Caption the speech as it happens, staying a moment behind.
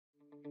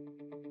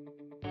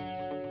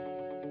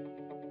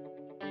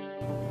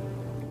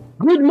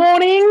Good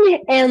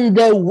morning and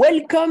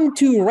welcome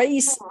to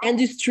Race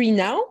Industry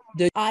Now.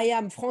 I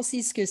am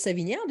Francisque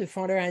Savignan, the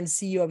founder and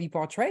CEO of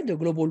ePortrait, the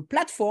global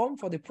platform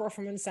for the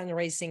performance and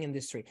racing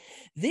industry.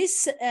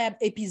 This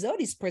episode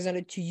is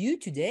presented to you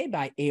today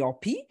by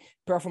ARP,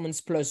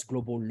 Performance Plus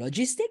Global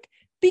Logistic,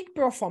 Peak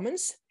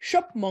Performance,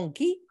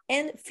 Shopmonkey,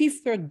 and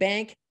Fifth Third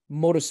Bank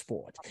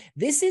Motorsport.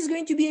 This is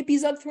going to be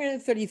episode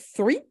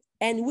 333.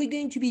 And we're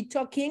going to be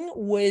talking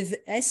with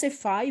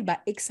SFI by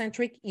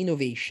Xcentrick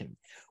Innovation.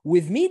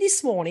 With me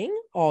this morning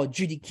are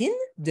Judy Kin,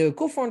 the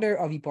co-founder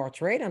of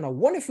ePortrait, and our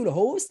wonderful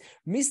host,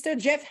 Mr.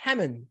 Jeff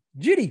Hammond.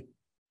 Judy.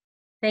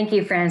 Thank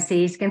you,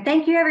 Francisque. And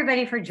thank you,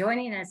 everybody, for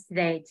joining us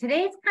today.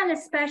 Today is kind of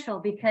special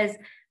because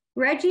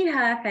Reggie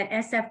Huff at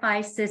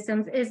SFI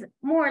Systems is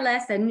more or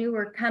less a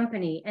newer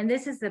company. And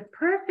this is the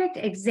perfect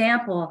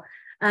example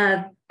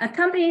of a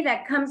company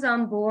that comes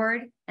on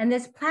board, and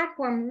this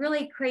platform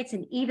really creates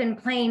an even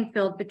playing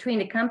field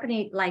between a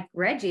company like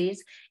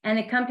Reggie's and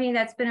a company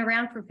that's been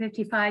around for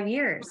 55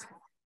 years.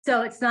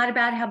 So it's not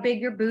about how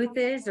big your booth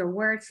is or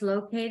where it's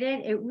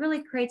located. It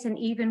really creates an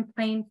even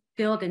playing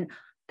field in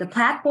the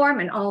platform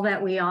and all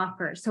that we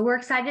offer. So we're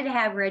excited to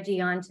have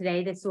Reggie on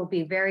today. This will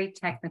be very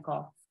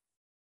technical.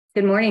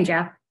 Good morning,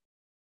 Jeff.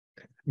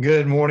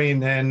 Good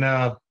morning,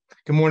 and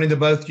good morning to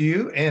both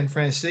you and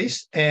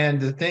Francis. And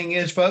the thing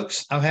is,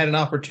 folks, I've had an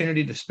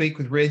opportunity to speak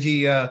with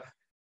Reggie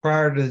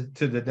prior to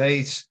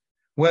today's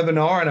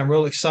webinar, and I'm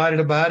real excited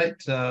about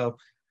it.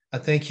 I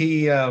think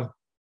he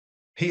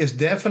has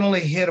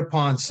definitely hit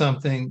upon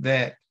something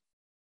that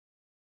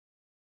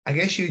I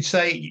guess you'd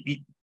say,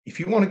 if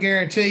you want a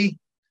guarantee,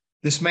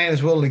 this man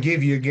is willing to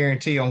give you a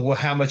guarantee on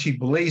how much he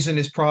believes in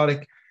his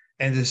product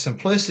and the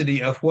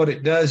simplicity of what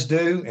it does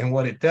do and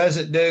what it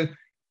doesn't do.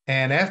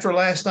 And after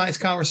last night's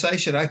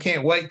conversation, I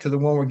can't wait to the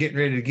one we're getting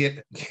ready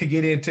to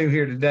get into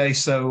here today.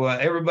 So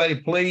everybody,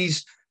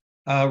 please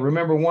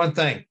remember one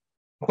thing: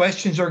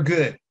 questions are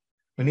good.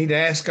 We need to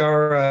ask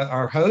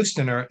our host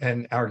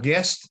and our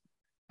guest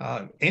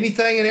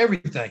anything and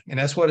everything, and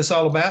that's what it's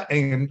all about.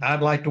 And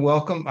I'd like to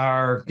welcome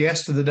our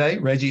guest of the day,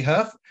 Reggie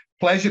Huff.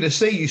 Pleasure to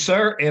see you,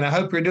 sir, and I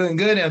hope you're doing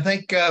good. And I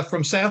think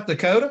from South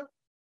Dakota.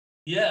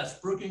 Yes,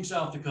 Brookings,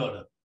 South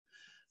Dakota,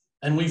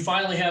 and we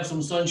finally have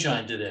some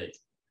sunshine today.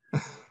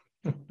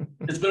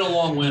 It's been a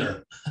long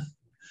winter.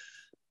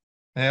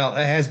 Well,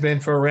 it has been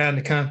for around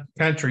the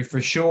country for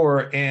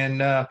sure.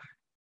 And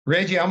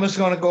Reggie, I'm just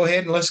going to go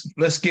ahead and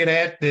let's get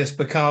at this,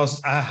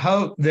 because I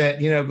hope that,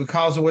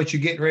 because of what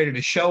you're getting ready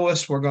to show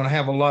us, we're going to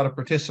have a lot of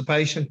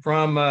participation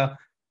from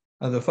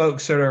the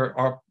folks that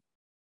are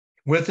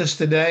with us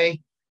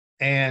today.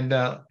 And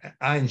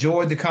I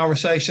enjoyed the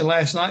conversation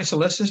last night. So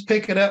let's just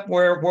pick it up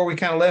where we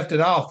kind of left it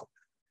off.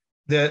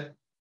 The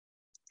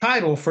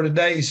title for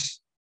today's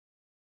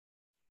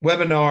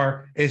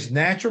webinar is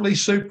Naturally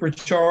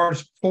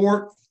Supercharged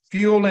Port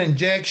Fuel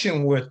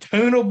Injection with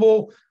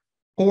Tunable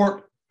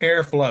Port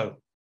Airflow.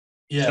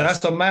 Yeah, so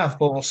that's a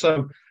mouthful.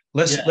 So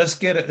let's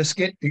get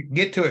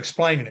to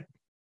explaining it.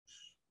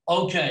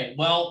 Okay.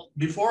 Well,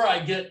 before I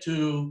get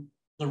to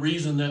the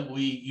reason that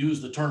we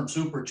use the term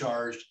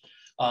supercharged,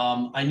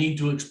 I need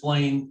to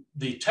explain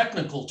the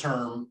technical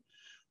term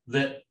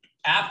that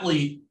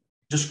aptly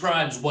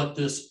describes what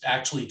this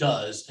actually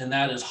does, and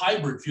that is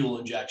hybrid fuel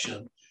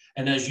injection.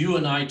 And as you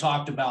and I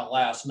talked about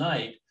last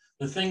night,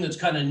 the thing that's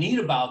kind of neat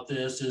about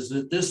this is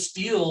that this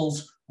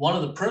steals one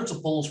of the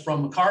principles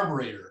from a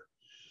carburetor.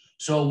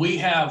 So we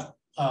have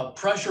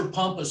pressure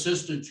pump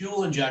assisted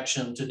fuel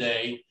injection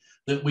today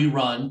that we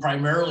run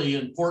primarily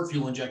in port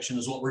fuel injection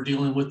is what we're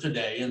dealing with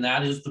today. And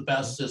that is the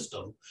best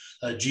system.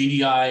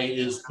 GDI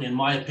is, in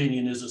my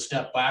opinion, is a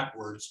step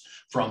backwards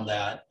from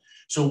that.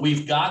 So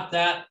we've got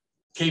that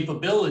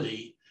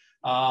capability.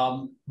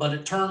 But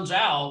it turns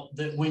out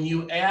that when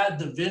you add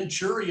the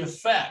Venturi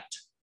effect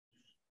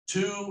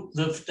to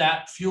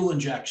that fuel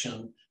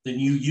injection, then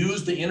you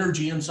use the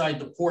energy inside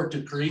the port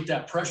to create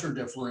that pressure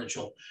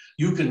differential.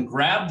 You can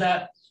grab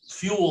that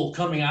fuel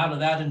coming out of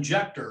that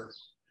injector,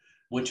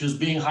 which is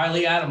being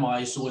highly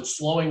atomized, so it's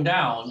slowing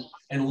down,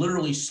 and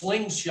literally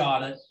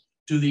slingshot it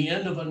to the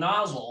end of a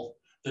nozzle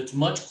that's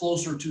much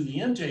closer to the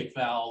intake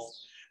valve.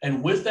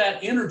 And with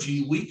that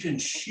energy, we can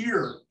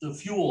shear the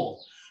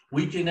fuel.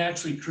 We can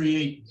actually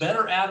create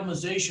better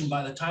atomization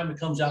by the time it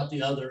comes out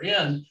the other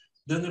end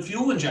than the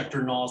fuel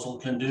injector nozzle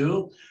can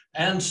do.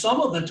 And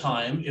some of the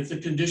time, if the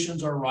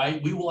conditions are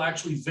right, we will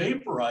actually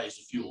vaporize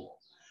the fuel.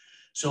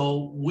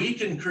 So we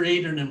can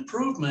create an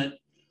improvement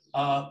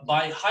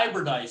by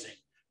hybridizing,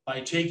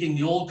 by taking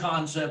the old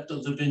concept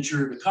of the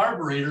Venturi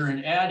carburetor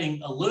and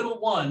adding a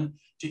little one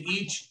to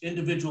each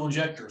individual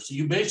injector. So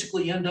you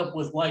basically end up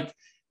with like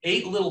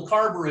 8 little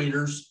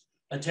carburetors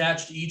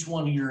attached to each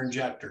one of your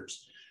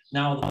injectors.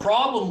 Now, the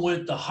problem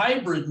with the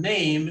hybrid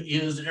name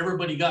is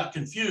everybody got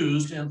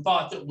confused and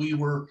thought that we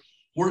were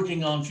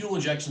working on fuel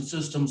injection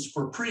systems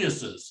for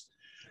Priuses.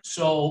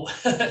 So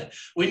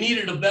we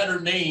needed a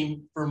better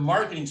name from a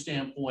marketing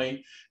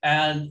standpoint.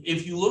 And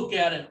if you look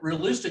at it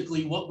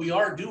realistically, what we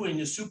are doing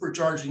is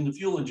supercharging the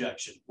fuel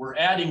injection. We're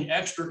adding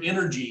extra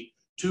energy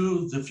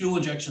to the fuel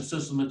injection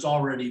system that's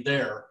already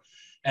there.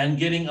 and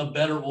getting a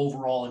better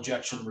overall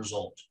injection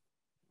result.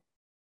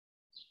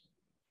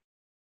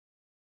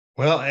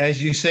 Well,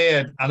 as you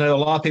said, I know a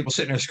lot of people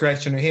sitting there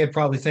scratching their head,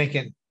 probably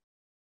thinking,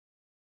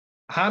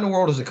 how in the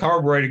world does a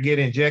carburetor get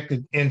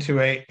injected into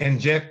a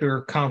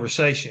injector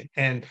conversation?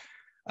 And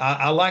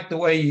I like the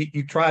way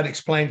you tried to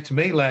explain it to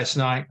me last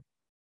night,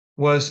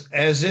 was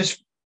as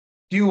this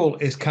fuel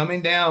is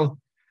coming down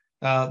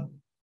through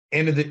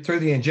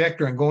the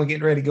injector and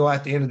getting ready to go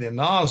out the end of the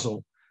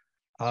nozzle,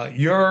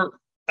 your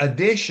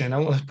addition, I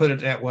want to put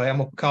it that way, I'm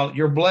going to call it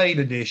your blade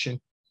addition,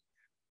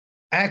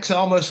 acts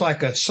almost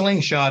like a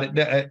slingshot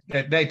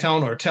at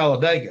Daytona or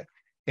Talladega.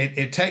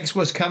 It takes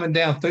what's coming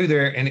down through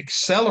there and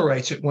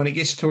accelerates it when it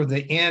gets toward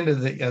the end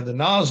of the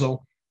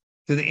nozzle,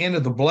 to the end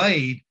of the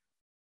blade,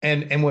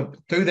 and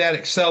through that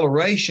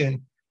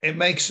acceleration, it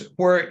makes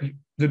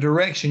the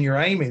direction you're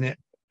aiming it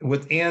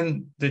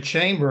within the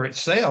chamber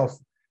itself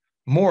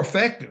more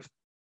effective,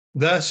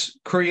 thus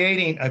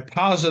creating a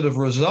positive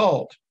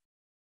result.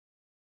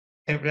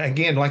 And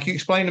again, like you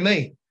explained to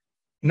me,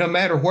 no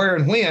matter where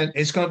and when,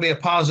 it's going to be a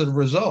positive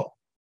result.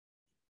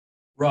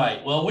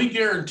 Right. Well, we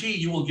guarantee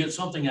you will get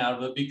something out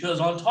of it, because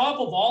on top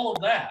of all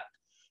of that,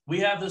 we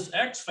have this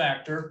X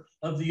factor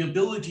of the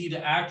ability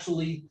to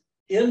actually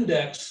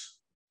index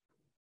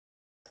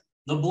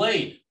the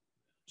blade.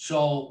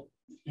 So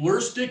we're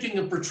sticking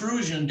a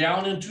protrusion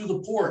down into the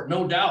port,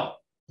 no doubt.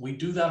 We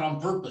do that on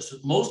purpose.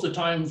 Most of the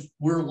time,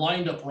 we're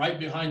lined up right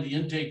behind the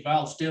intake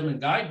valve stem and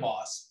guide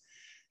boss.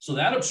 So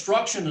that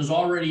obstruction is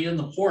already in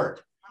the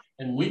port.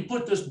 And we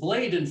put this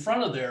blade in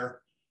front of there.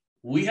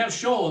 We have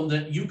shown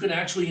that you can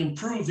actually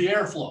improve the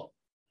airflow.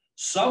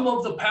 Some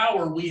of the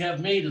power we have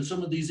made in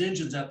some of these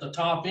engines at the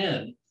top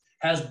end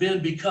has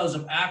been because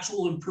of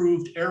actual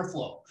improved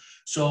airflow.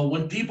 So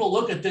when people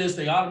look at this,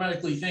 they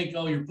automatically think,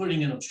 oh, you're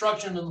putting an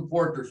obstruction in the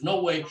port. There's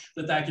no way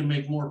that that can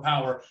make more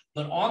power.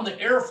 But on the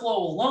airflow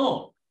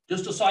alone,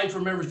 just aside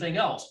from everything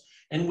else,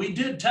 and we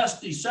did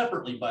test these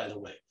separately, by the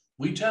way.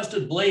 We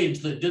tested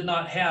blades that did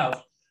not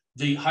have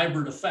the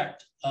hybrid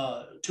effect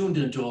tuned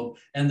into them,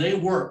 and they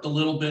worked a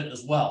little bit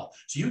as well.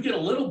 So you get a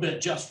little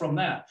bit just from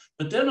that.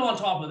 But then on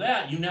top of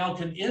that, you now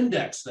can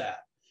index that.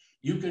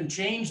 You can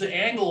change the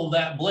angle of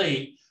that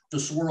blade to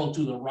swirl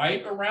to the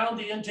right around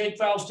the intake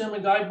valve stem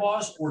and guide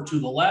boss, or to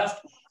the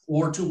left,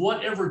 or to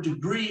whatever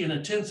degree and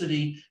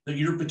intensity that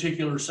your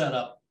particular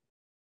setup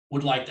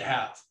would like to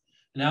have.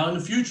 Now, in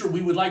the future,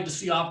 we would like to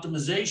see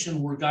optimization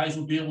where guys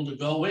would be able to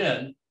go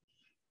in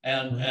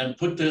and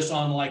put this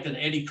on like an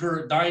eddy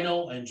current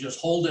dyno and just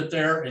hold it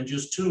there and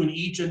just tune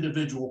each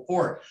individual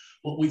port.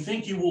 What we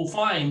think you will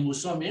find with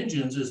some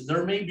engines is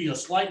there may be a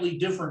slightly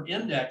different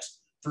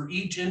index for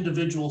each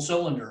individual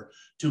cylinder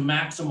to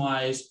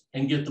maximize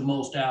and get the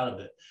most out of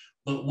it.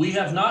 But we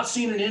have not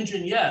seen an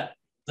engine yet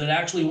that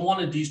actually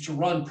wanted these to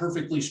run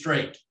perfectly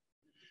straight.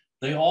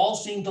 They all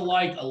seem to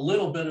like a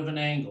little bit of an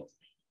angle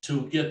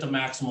to get the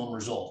maximum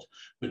result.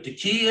 But the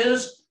key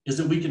is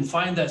that we can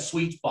find that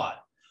sweet spot.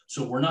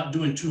 So we're not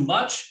doing too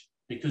much,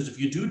 because if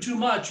you do too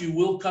much, you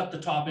will cut the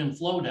top end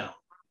flow down.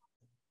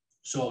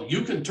 So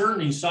you can turn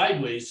these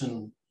sideways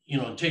and,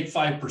 take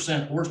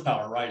 5%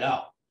 horsepower right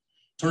out.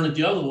 Turn it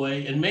the other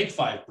way and make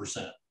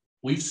 5%.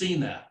 We've seen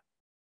that.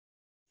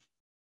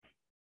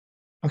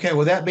 Okay,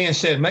 with that being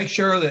said, make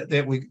sure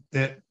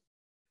that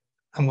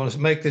I'm going to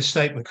make this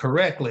statement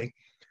correctly.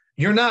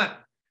 You're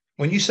not,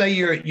 when you say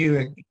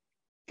you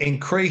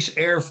increase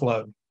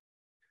airflow,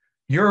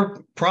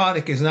 your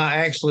product is not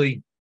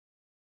actually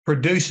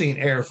producing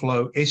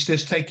airflow. It's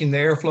just taking the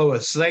airflow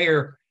that's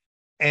there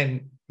and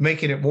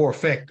making it more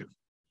effective.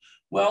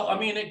 Well, I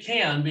mean, it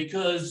can,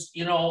 because,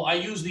 I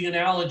use the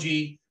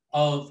analogy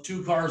of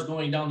two cars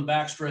going down the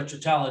backstretch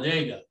of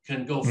Talladega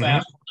can go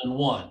faster than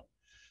one.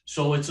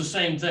 So it's the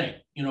same thing.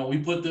 We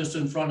put this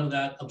in front of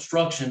that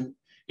obstruction.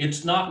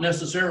 It's not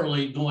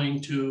necessarily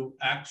going to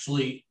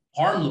actually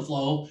harm the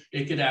flow.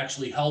 It could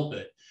actually help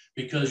it,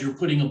 because you're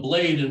putting a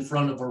blade in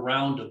front of a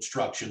round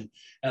obstruction,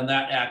 and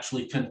that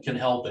actually can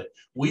help it.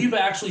 We've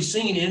actually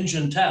seen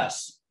engine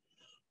tests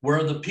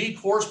where the peak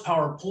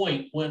horsepower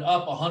point went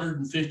up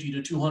 150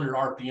 to 200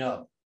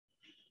 RPM.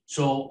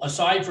 So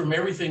aside from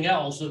everything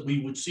else that we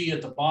would see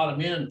at the bottom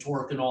end,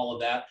 torque and all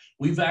of that,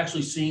 we've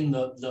actually seen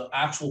the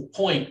actual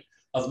point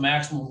of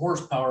maximum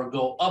horsepower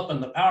go up in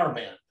the power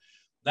band.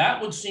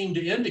 That would seem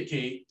to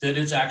indicate that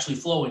it's actually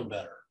flowing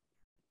better.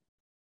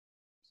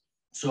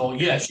 So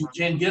yes, you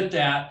can get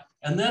that.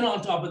 And then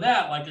on top of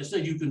that, like I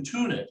said, you can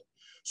tune it.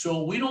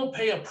 So we don't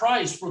pay a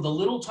price for the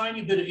little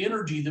tiny bit of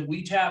energy that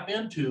we tap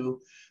into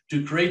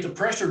to create the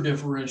pressure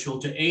differential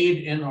to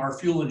aid in our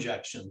fuel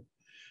injection.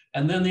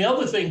 And then the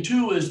other thing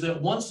too is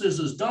that once this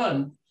is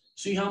done,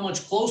 see how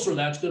much closer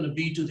that's going to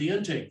be to the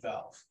intake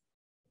valve.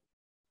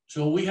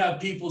 So we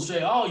have people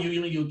say, oh,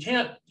 you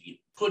can't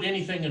put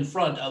anything in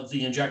front of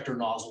the injector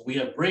nozzle. We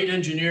have great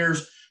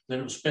engineers that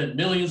have spent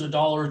millions of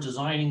dollars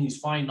designing these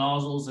fine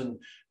nozzles and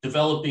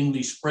developing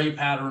these spray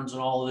patterns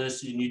and all of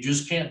this, and you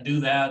just can't do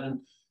that. And,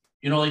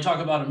 they talk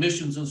about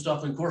emissions and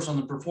stuff. And of course, on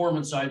the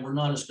performance side, we're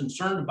not as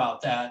concerned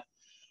about that.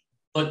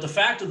 But the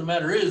fact of the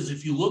matter is,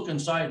 if you look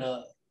inside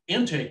a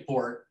intake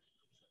port,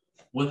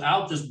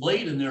 without this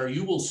blade in there,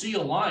 you will see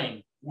a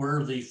line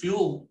where the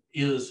fuel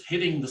is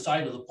hitting the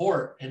side of the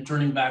port and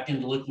turning back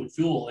into liquid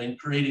fuel and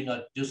creating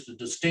just a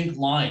distinct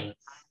line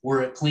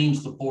where it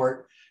cleans the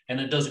port, and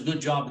it does a good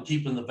job of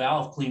keeping the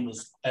valve clean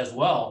as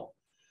well.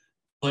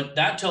 But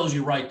that tells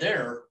you right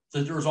there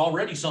that there's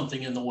already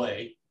something in the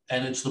way,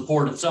 and it's the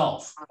port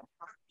itself.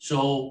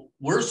 So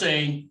we're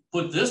saying,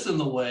 put this in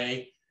the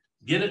way,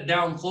 get it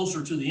down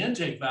closer to the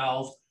intake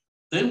valve.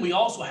 Then we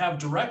also have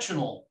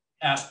directional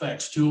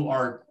aspects to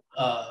our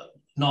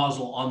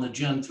nozzle on the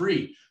Gen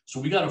 3. So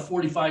we got a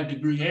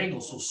 45-degree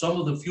angle. So some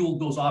of the fuel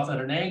goes off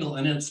at an angle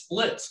and it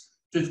splits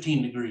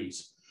 15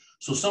 degrees.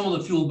 So some of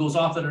the fuel goes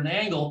off at an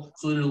angle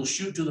so that it'll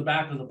shoot to the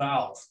back of the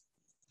valve.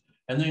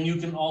 And then you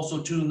can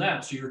also tune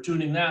that. So you're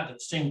tuning that at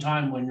the same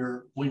time when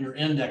you're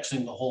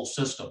indexing the whole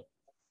system.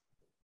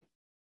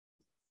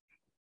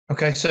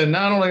 Okay, so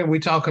not only are we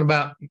talking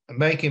about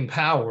making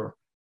power,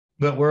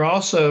 but we're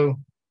also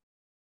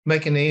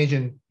making the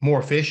engine more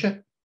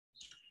efficient.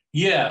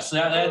 Yes,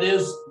 that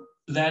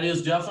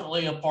is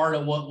definitely a part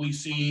of what we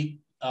see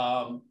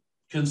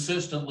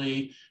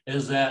consistently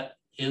is that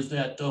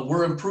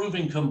we're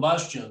improving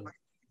combustion.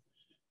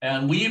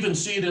 And we even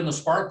see it in the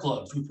spark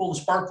plugs. We pull the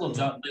spark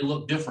plugs out and they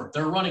look different.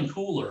 They're running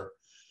cooler.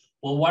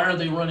 Well, why are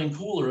they running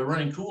cooler? They're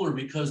running cooler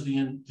because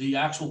the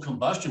actual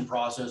combustion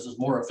process is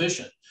more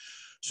efficient.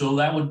 So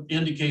that would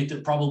indicate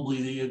that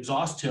probably the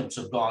exhaust temps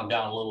have gone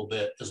down a little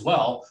bit as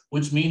well,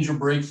 which means your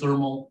brake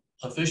thermal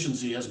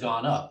efficiency has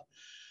gone up.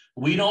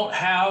 We don't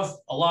have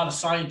a lot of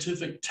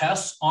scientific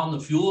tests on the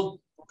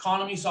fuel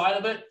economy side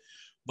of it,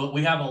 but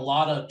we have a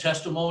lot of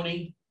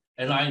testimony,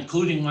 and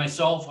including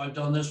myself, I've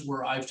done this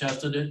where I've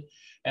tested it.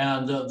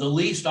 And the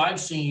least I've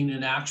seen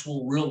in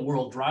actual real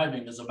world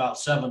driving is about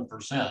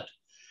 7%.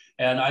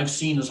 And I've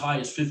seen as high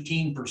as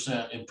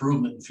 15%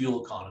 improvement in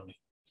fuel economy.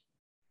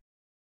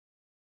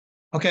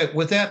 Okay,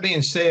 with that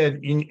being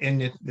said,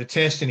 in the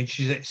testing that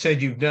you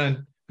said you've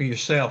done for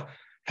yourself,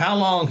 how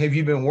long have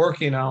you been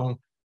working on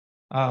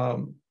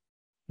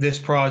this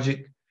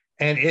project?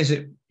 And is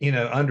it,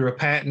 under a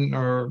patent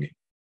or?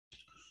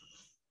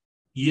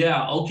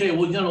 Yeah, okay,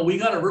 well, we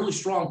got a really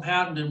strong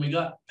patent, and we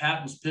got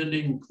patents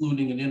pending,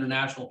 including an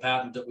international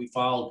patent that we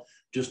filed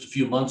just a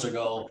few months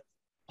ago.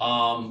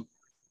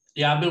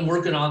 Yeah, I've been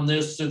working on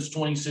this since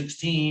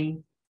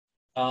 2016.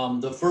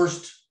 The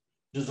first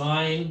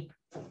design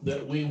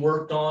that we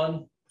worked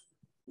on,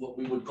 what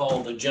we would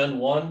call the Gen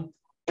 1.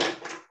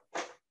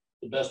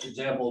 The best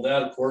example of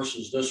that, of course,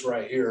 is this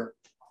right here.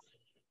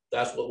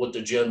 That's what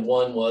the Gen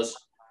 1 was.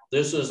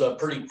 This is a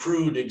pretty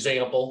crude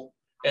example,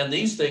 and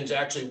these things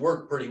actually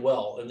work pretty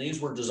well, and these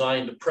were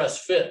designed to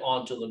press fit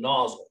onto the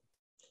nozzle.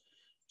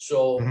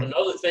 So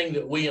another thing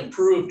that we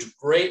improved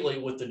greatly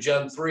with the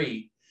Gen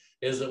 3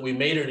 is that we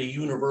made it a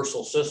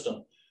universal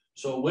system.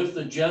 So with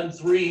the Gen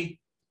 3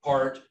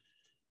 part,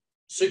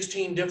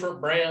 16 different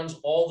brands,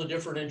 all the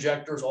different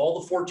injectors, all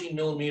the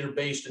 14mm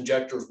based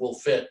injectors will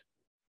fit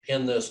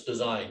in this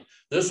design.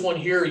 This one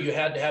here, you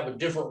had to have a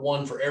different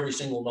one for every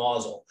single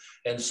nozzle,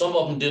 and some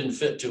of them didn't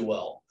fit too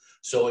well.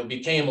 So it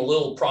became a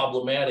little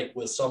problematic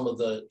with some of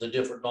the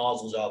different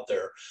nozzles out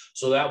there.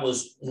 So that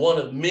was one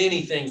of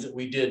many things that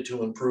we did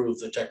to improve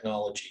the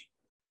technology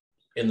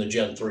in the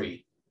Gen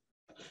 3.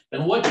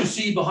 And what you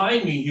see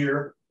behind me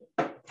here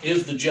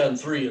is the Gen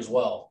 3 as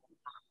well.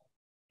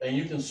 And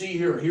you can see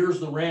here, here's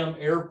the Ram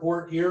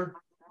airport here,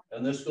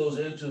 and this goes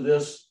into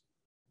this,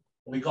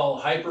 we call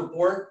it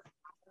hyperport.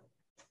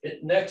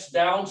 It necks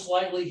down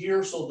slightly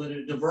here so that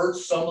it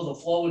diverts some of the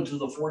flow into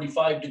the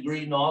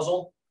 45-degree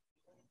nozzle.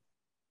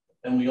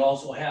 And we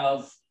also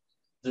have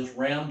this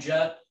ram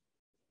jet,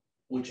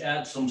 which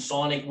adds some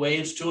sonic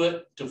waves to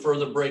it to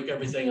further break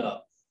everything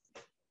up.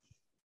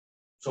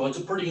 So it's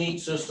a pretty neat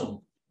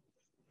system.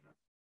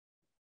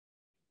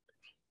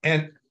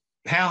 And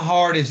how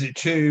hard is it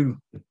to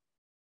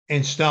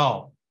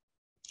install?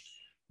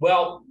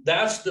 Well,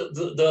 that's there's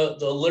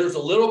a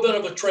little bit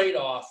of a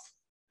trade-off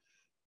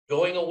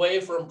going away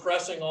from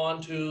pressing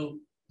onto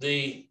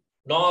the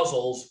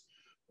nozzles.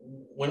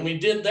 When we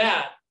did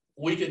that,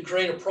 we could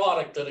create a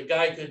product that a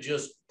guy could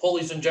just pull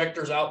these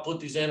injectors out, put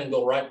these in, and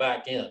go right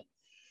back in.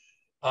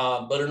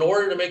 But in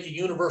order to make a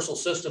universal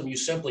system, you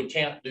simply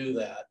can't do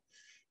that.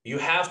 You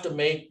have to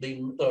make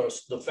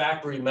the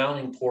factory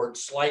mounting port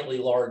slightly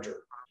larger.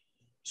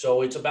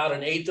 So it's about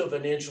 1/8 of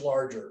an inch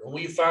larger. And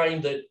we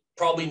find that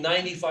probably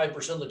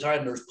 95% of the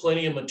time, there's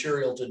plenty of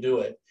material to do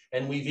it.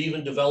 And we've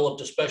even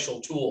developed a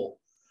special tool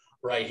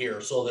right here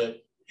so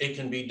that it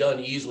can be done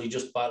easily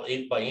just by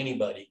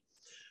anybody.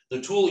 The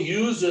tool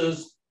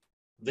uses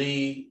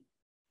the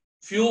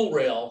fuel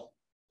rail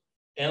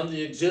and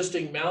the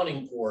existing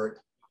mounting port,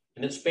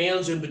 and it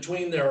spans in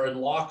between there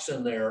and locks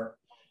in there,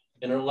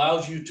 and it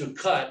allows you to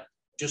cut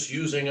just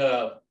using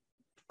a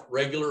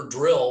regular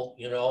drill,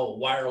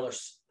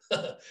 wireless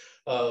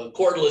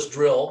cordless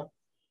drill,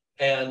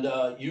 and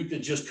you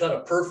could just cut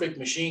a perfect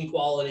machine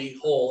quality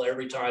hole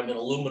every time in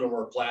aluminum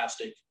or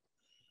plastic,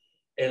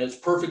 and it's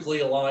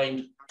perfectly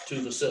aligned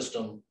to the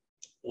system.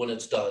 when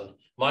it's done.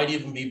 Might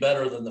even be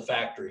better than the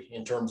factory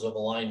in terms of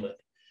alignment.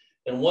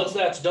 And once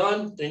that's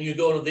done, then you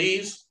go to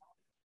these.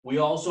 We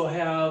also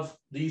have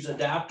these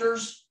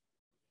adapters.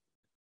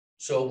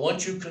 So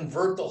once you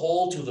convert the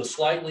hole to the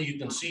slightly, you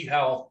can see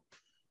how,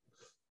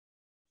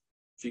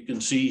 if you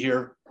can see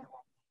here,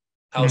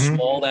 how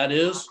small that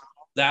is.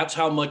 That's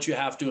how much you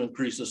have to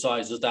increase the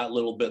size, is that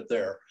little bit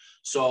there.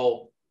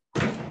 So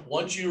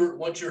once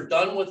you're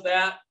done with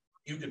that,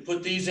 you could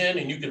put these in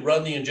and you could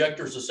run the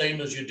injectors the same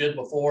as you did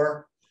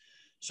before.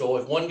 So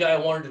if one guy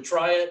wanted to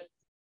try it,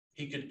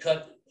 he could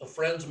cut a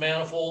friend's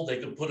manifold, they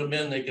could put them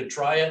in, they could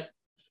try it.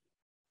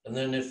 And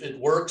then if it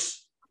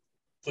works,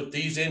 put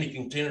these in, he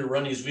can continue to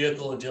run his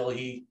vehicle until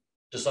he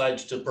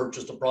decides to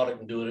purchase the product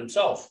and do it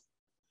himself.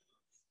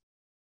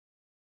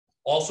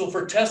 Also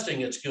for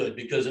testing, it's good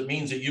because it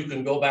means that you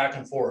can go back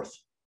and forth.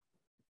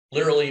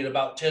 Literally in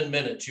about 10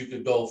 minutes, you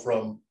could go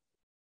from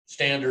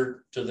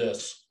standard to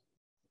this.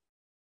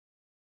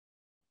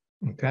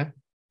 Okay.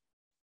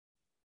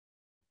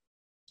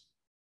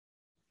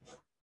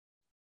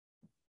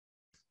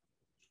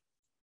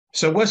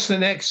 So what's the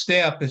next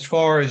step as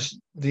far as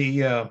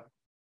the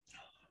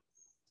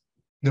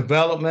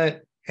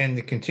development and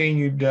the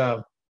continued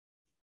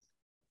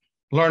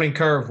learning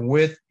curve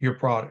with your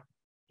product?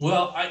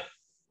 Well,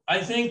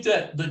 I think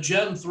that the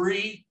Gen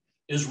 3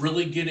 is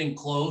really getting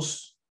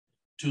close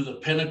to the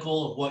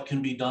pinnacle of what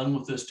can be done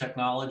with this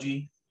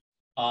technology.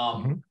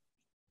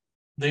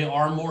 They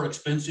are more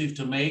expensive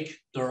to make.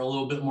 They're a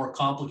little bit more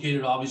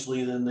complicated,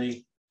 obviously, than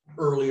the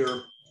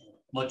earlier,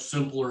 much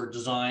simpler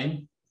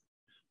design.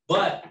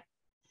 But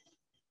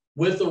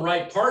with the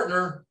right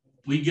partner,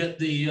 we get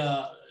the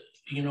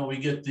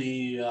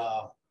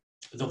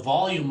the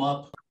volume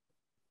up.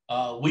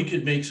 We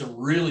could make some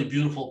really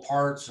beautiful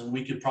parts, and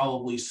we could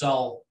probably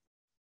sell,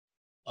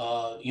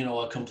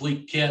 a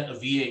complete kit, a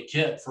V8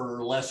 kit,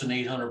 for less than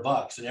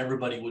 $800, and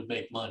everybody would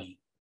make money.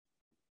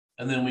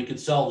 And then we could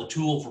sell the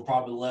tool for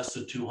probably less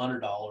than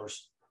 $200.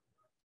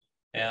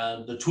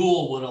 And the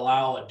tool would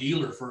allow a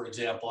dealer, for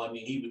example, I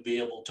mean, he would be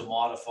able to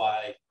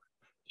modify,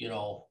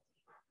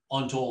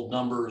 untold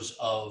numbers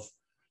of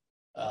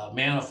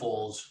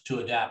manifolds to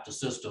adapt the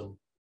system.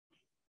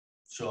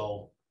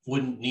 So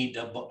wouldn't need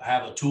to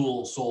have a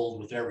tool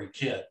sold with every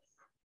kit.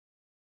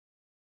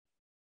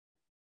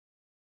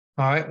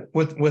 All right.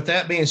 With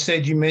that being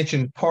said, you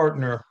mentioned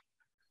partner.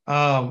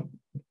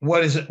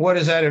 What is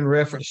that in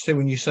reference to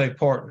when you say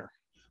partner?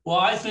 Well,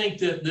 I think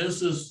that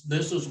this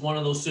is one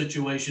of those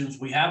situations.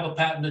 We have a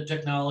patented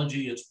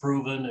technology. It's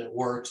proven, it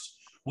works.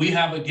 We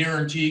have a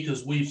guarantee,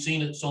 because we've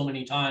seen it so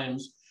many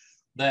times,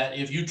 that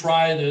if you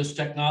try this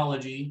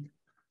technology,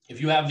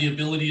 if you have the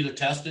ability to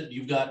test it,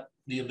 you've got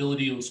the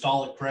ability to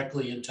install it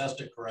correctly and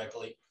test it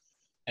correctly.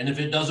 And if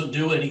it doesn't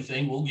do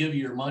anything, we'll give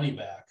you your money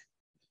back.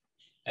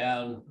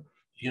 And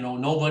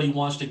nobody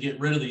wants to get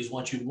rid of these.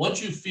 Once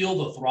you feel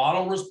the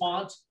throttle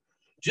response,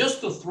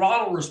 just the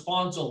throttle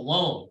response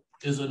alone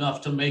is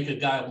enough to make a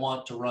guy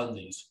want to run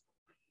these.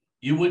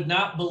 You would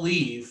not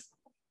believe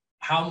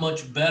how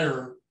much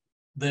better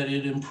that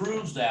it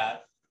improves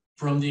that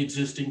from the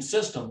existing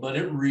system, but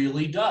it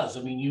really does.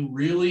 I mean, you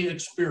really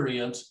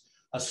experience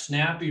a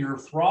snappier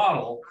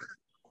throttle,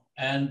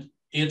 and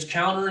it's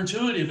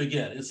counterintuitive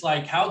again. It's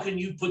like, how can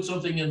you put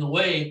something in the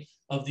way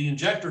of the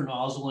injector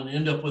nozzle and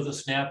end up with a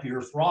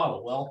snappier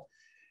throttle? Well,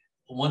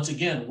 once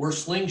again, we're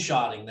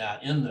slingshotting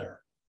that in there.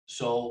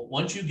 So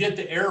once you get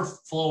the air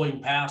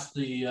flowing past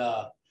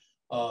the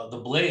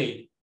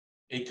blade,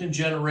 it can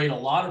generate a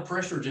lot of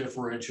pressure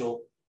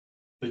differential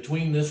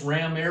between this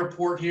ram air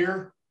port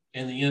here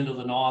and the end of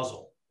the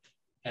nozzle.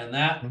 And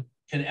that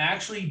can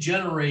actually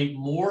generate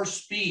more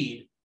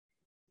speed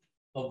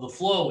of the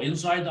flow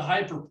inside the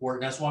hyperport.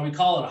 And that's why we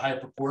call it a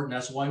hyperport, and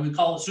that's why we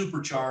call it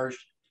supercharged,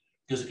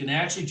 because it can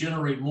actually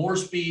generate more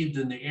speed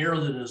than the air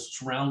that is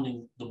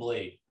surrounding the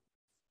blade.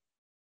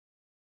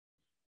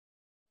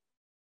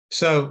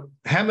 So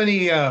how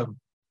many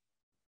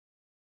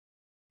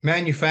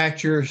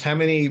manufacturers, how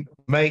many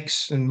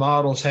makes and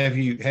models have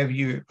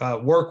you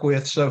worked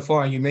with so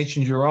far? You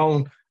mentioned your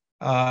own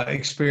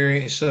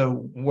experience.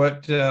 So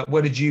what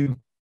did you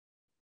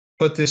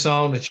put this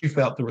on that you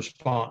felt the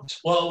response?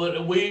 Well,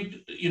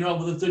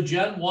 the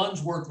Gen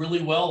 1s work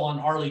really well on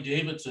Harley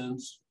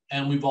Davidsons,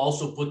 and we've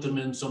also put them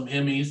in some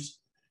Hemis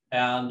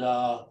and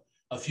a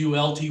few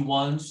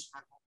LT1s,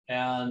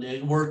 and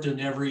it worked in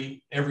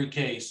every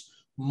case.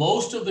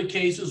 Most of the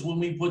cases when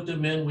we put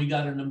them in, we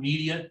got an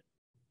immediate,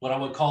 what I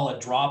would call a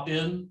drop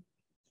in.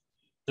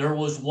 There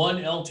was one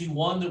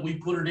LT1 that we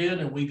put it in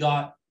and we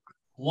got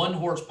 1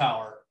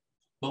 horsepower,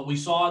 but we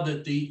saw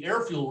that the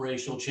air fuel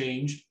ratio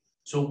changed.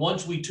 So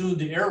once we tuned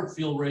the air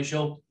fuel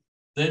ratio,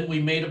 then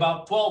we made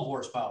about 12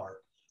 horsepower.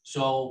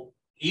 So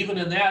even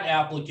in that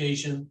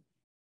application,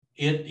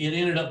 it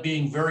ended up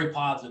being very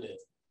positive.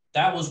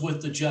 That was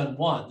with the Gen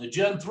 1. The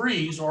Gen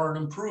 3s are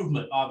an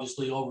improvement,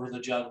 obviously, over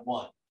the Gen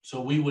 1. So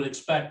we would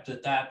expect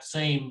that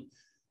same,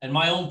 and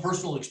my own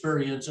personal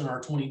experience in our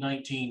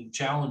 2019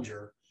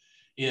 Challenger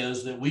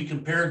is that we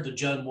compared the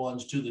Gen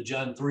 1s to the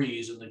Gen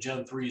 3s, and the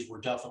Gen 3s were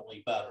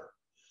definitely better.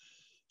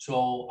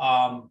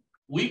 So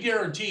we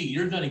guarantee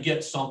you're going to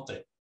get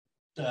something.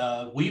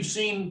 We've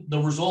seen the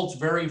results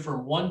vary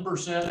from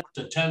 1%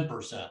 to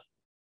 10%.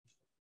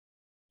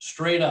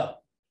 Straight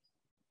up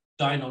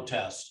dyno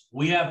tests.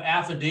 We have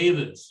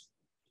affidavits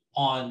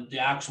on the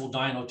actual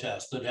dyno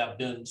tests that have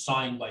been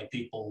signed by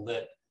people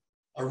that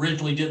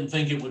originally didn't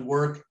think it would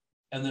work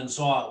and then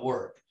saw it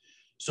work.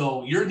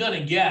 So you're going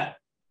to get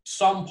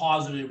some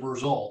positive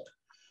result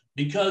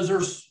because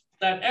there's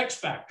that X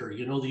factor,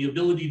 you know, the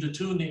ability to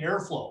tune the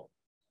airflow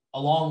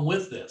along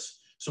with this.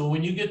 So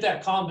when you get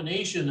that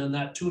combination and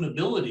that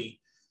tunability,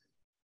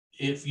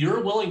 if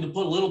you're willing to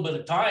put a little bit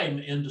of time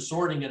into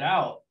sorting it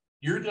out,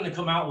 you're going to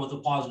come out with a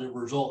positive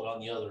result on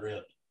the other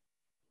end.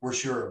 We're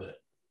sure of it.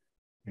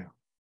 Yeah.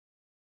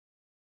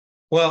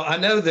 Well, I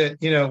know that,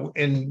 you know,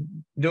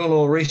 in doing a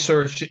little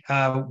research,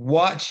 I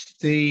watched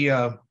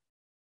the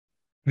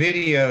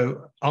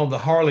video on the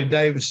Harley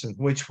Davidson,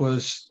 which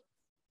was,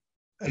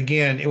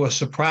 again, it was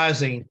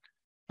surprising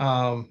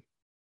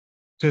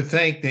to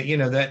think that, you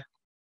know, that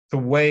the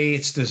way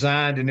it's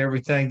designed and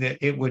everything, that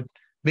it would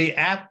be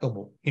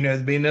applicable, you know,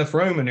 there'd be enough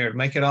room in there to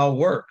make it all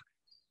work.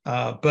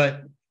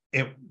 But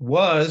it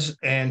was,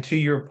 and to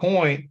your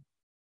point,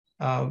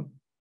 not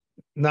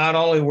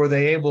only were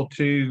they able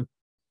to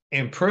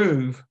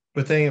improve,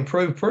 but they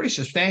improved pretty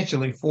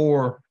substantially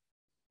for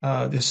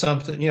this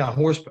something, you know,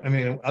 I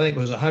mean, I think it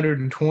was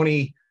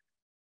 120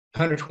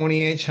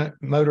 inch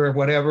motor or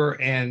whatever.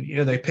 And, you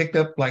know, they picked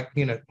up, like,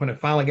 you know, when it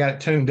finally got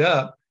it tuned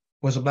up,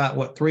 was about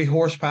what, 3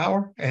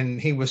 horsepower.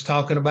 And he was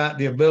talking about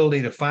the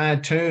ability to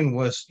fine tune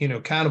was, you know,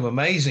 kind of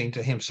amazing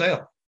to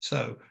himself.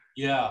 So,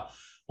 yeah.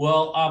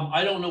 Well,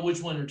 I don't know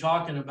which one you're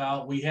talking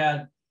about. We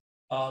had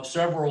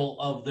several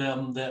of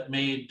them that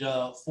made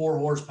 4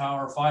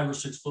 horsepower, 5 or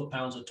 6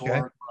 foot-pounds of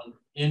torque on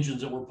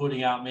engines that were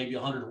putting out maybe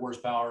 100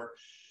 horsepower.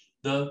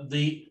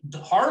 The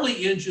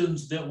Harley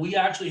engines that we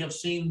actually have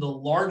seen the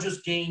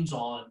largest gains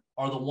on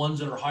are the ones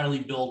that are highly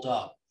built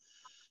up.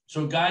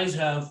 So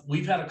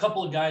we've had a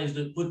couple of guys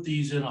that put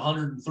these in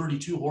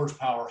 132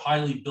 horsepower,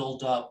 highly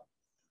built up,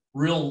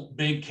 real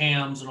big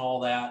cams and all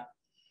that,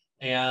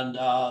 and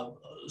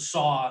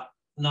saw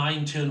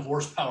 9-10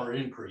 horsepower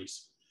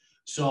increase.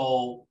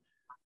 So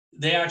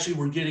they actually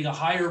were getting a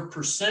higher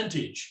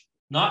percentage,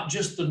 not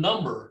just the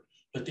number,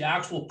 but the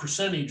actual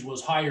percentage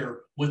was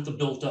higher with the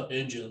built up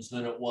engines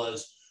than it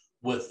was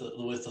with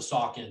the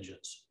stock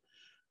engines.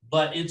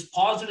 But it's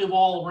positive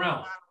all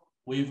around.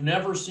 We've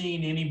never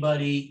seen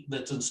anybody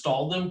that's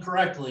installed them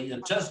correctly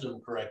and tested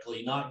them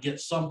correctly not get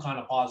some kind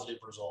of positive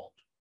result.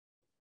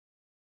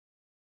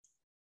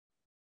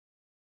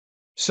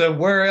 So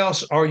where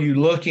else are you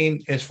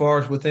looking as far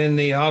as within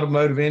the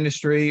automotive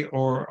industry,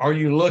 or are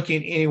you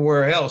looking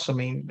anywhere else? I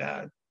mean,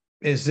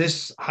 is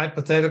this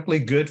hypothetically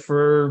good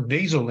for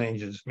diesel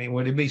engines? I mean,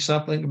 would it be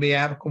something to be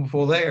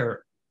applicable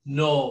there?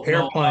 No,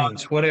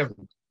 airplanes, whatever.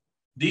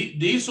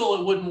 Diesel,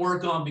 it wouldn't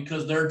work on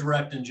because they're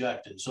direct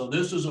injected. So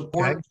this is a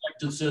port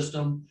injected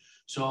system.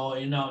 So,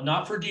 you know,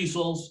 not for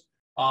diesels.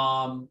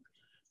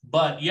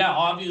 But yeah,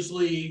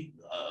 obviously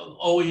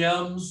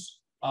OEMs,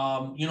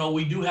 you know,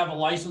 we do have a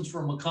license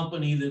from a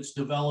company that's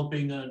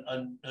developing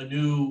a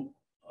new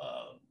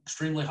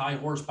extremely high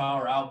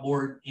horsepower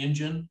outboard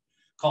engine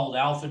called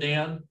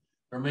Alphadan.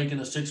 They're making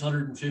a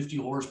 650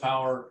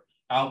 horsepower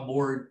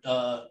outboard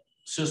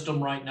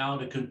system right now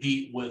to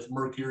compete with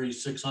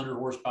Mercury's 600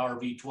 horsepower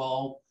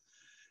V12.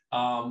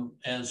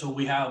 And so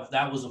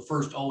that was the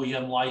first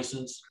OEM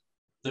license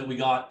that we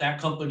got. That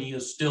company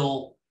is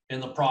still in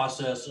the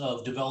process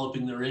of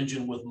developing their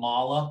engine with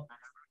Mala.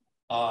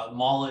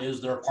 Mala is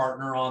their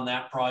partner on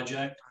that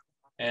project,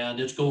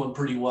 and it's going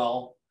pretty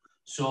well.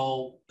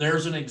 So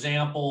there's an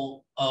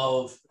example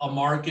of a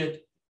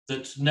market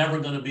that's never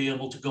going to be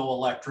able to go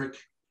electric.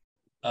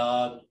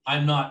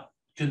 I'm not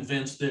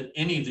convinced that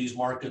any of these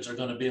markets are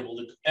going to be able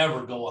to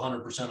ever go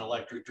 100%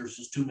 electric. There's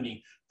just too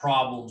many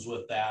problems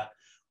with that.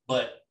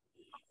 But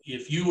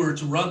if you were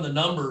to run the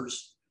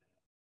numbers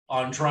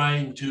on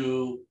trying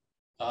to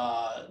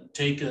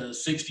take a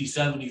 60,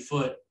 70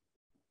 foot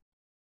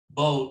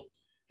boat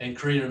and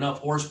create enough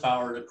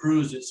horsepower to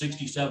cruise at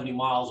 60, 70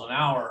 miles an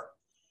hour,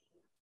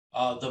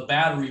 the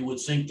battery would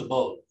sink the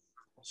boat.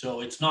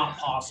 So it's not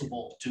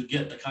possible to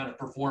get the kind of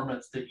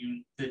performance that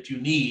you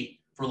need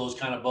for those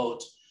kind of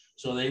boats.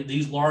 So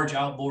these large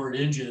outboard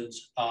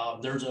engines,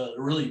 there's a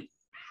really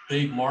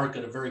big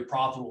market, a very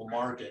profitable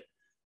market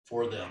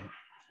for them.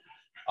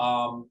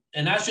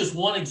 And that's just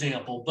one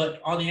example.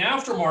 But on the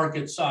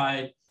aftermarket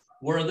side,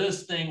 where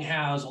this thing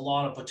has a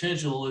lot of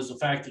potential is the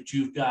fact that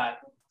you've got,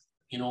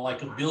 you know,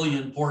 like 1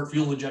 billion port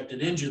fuel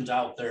injected engines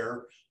out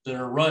there that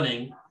are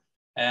running.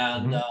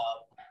 And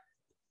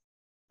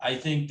I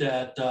think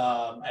that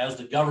as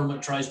the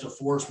government tries to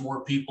force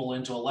more people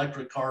into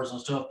electric cars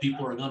and stuff,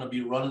 people are going to be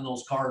running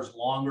those cars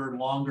longer and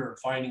longer and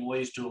finding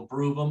ways to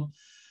improve them.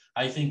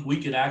 I think we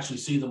could actually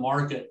see the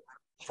market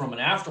from an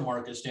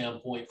aftermarket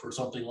standpoint for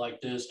something like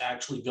this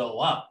actually go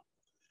up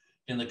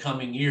in the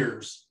coming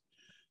years.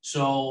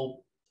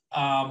 So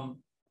the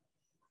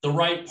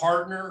right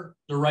partner,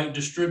 the right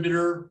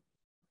distributor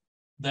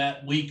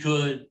that we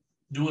could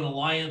do an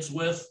alliance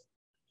with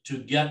to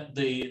get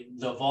the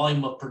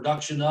volume of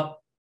production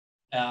up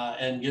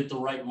and get the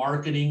right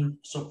marketing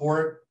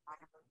support,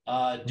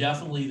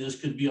 definitely this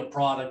could be a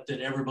product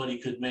that everybody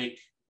could make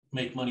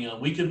money on.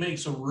 We could make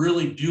some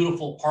really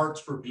beautiful parts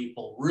for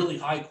people, really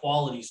high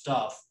quality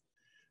stuff,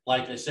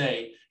 like I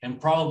say, and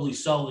probably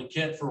sell the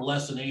kit for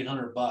less than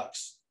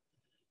 $800.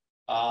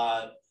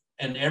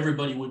 And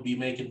everybody would be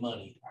making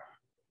money.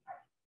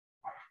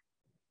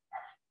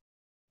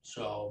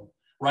 So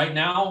right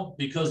now,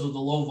 because of the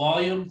low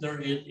volume,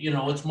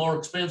 it's more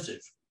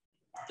expensive.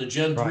 The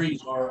Gen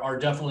 3s are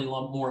definitely a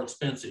lot more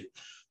expensive.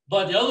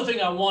 But the other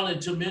thing I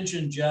wanted to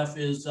mention, Jeff,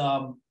 is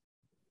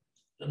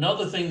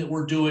another thing that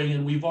we're doing,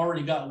 and we've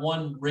already got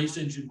one race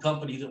engine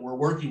company that we're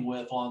working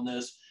with on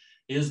this,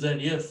 is that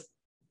if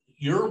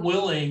you're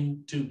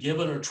willing to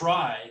give it a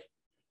try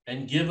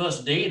and give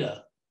us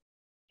data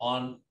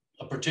on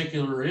a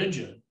particular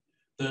engine,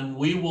 then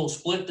we will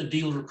split the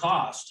dealer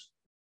cost,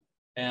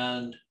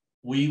 and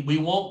we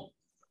won't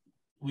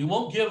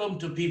give them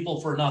to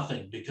people for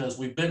nothing, because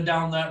we've been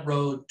down that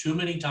road too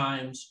many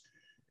times.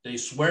 They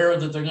swear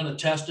that they're going to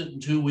test it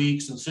in 2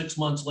 weeks, and 6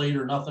 months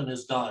later, nothing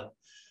is done.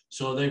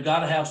 So they've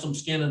got to have some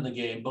skin in the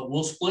game, but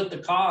we'll split the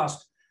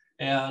cost.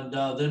 And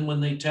then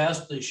when they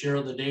test, they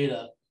share the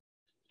data,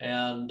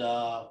 and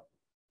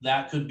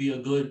that could be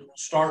a good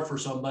start for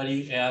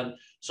somebody. And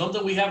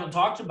something we haven't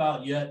talked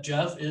about yet,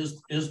 Jeff,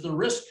 is the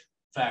risk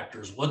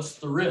factors. What's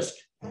the risk?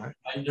 Right.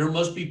 There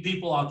must be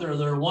people out there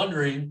that are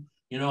wondering,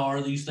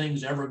 are these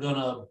things ever going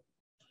to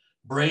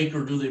break,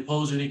 or do they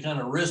pose any kind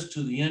of risk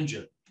to the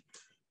engine?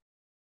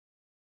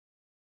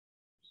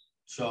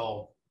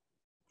 So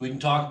we can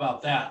talk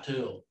about that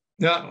too.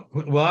 No,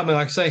 well, I mean,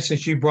 like I say,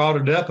 since you brought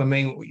it up, I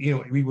mean,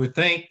 we would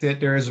think that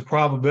there is a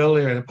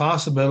probability and a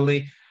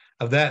possibility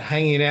of that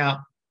hanging out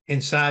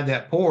inside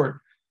that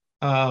port.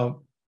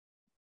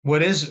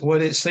 What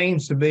it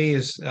seems to be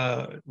is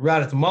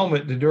right at the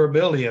moment, the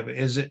durability of it.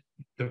 Is it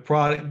the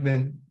product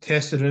been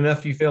tested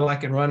enough? You feel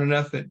like it run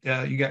enough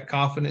that you got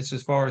confidence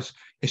as far as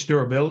its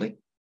durability?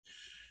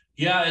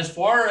 Yeah, as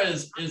far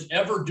as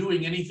ever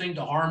doing anything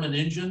to harm an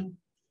engine,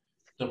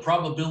 the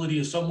probability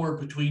is somewhere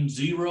between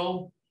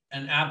 0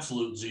 and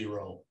absolute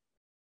 0.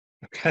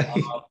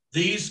 Okay.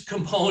 These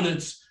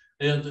components,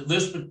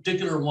 this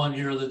particular one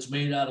here that's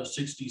made out of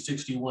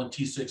 6061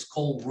 T6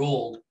 cold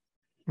rolled,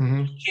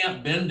 you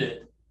can't bend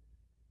it.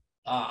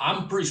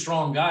 I'm a pretty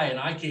strong guy, and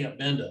I can't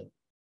bend them.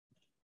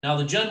 Now,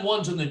 the Gen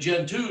 1s and the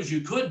Gen 2s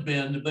you could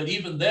bend, but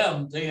even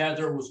them,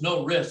 there was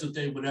no risk that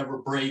they would ever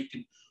break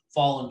and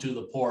fall into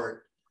the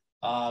port.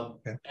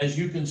 As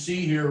you can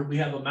see here, we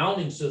have a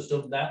mounting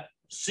system that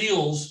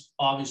seals,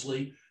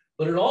 obviously,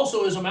 but it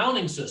also is a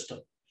mounting system.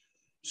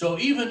 So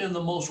even in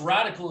the most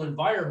radical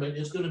environment,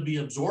 it's going to be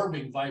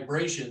absorbing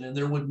vibration, and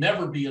there would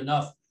never be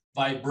enough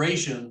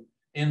vibration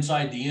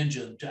inside the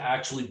engine to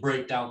actually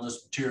break down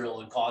this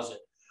material and cause it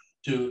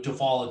to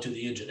fall into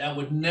the engine. That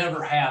would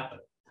never happen.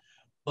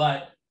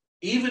 But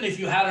even if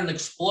you had an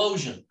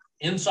explosion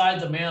inside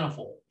the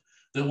manifold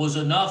that was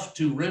enough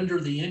to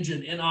render the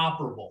engine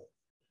inoperable,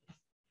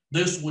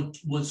 this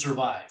would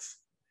survive.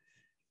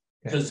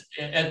 Because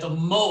at the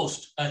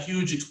most, a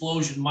huge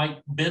explosion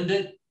might bend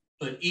it,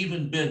 but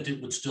even bent, it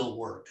would still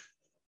work.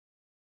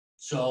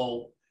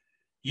 So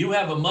you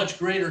have a much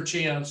greater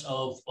chance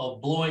of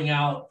blowing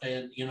out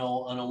an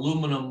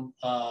aluminum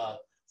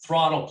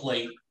throttle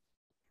plate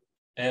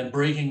and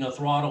breaking a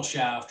throttle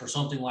shaft or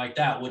something like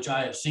that, which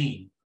I have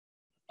seen,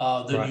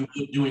 than you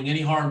would doing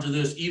any harm to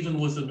this, even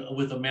with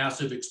a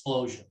massive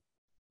explosion.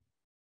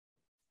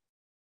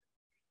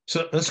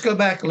 So let's go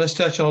back and let's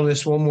touch on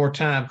this one more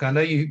time. I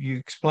know you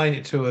explained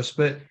it to us,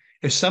 but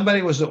if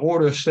somebody was to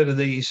order a set of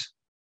these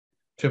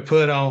to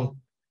put on,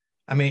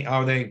 I mean,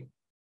 are they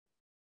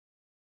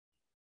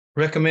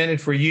recommended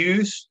for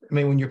use? I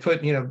mean, when you're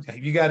putting,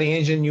 you got an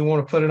engine, you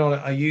want to put it on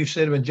a used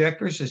set of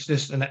injectors, it's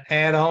just an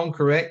add-on,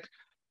 correct?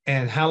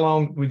 And how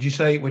long would you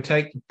say it would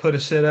take to put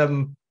a set of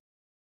them,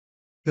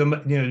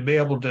 to be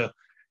able to,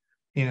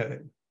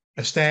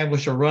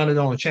 establish or run it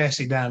on a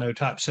chassis dyno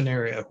type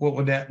scenario? What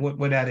would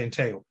that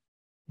entail?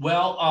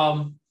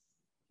 Well,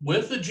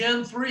 with the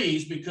Gen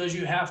 3s, because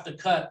you have to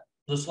cut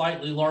the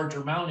slightly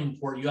larger mounting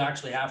port, you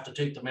actually have to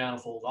take the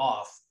manifold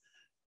off.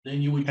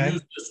 Then you would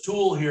use this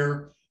tool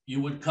here.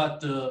 You would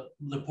cut the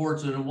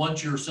ports, and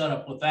once you're set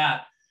up with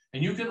that,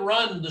 and you can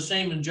run the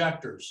same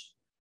injectors.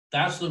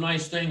 That's the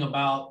nice thing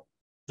about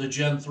the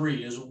Gen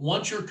 3 is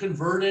once you're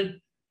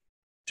converted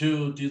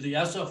to the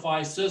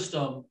SFI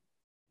system,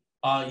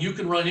 you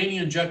can run any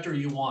injector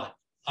you want.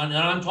 And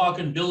I'm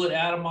talking billet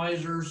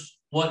atomizers,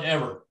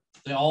 whatever.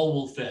 They all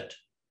will fit.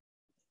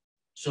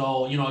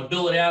 So,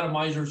 billet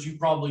atomizers, you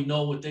probably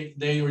know what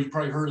they or you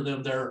probably heard of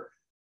them. They're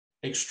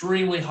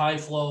extremely high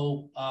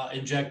flow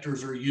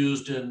injectors are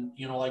used in,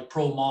 like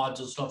pro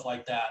mods and stuff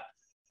like that,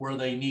 where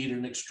they need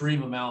an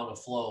extreme amount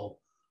of flow,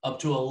 up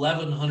to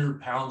 1,100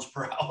 pounds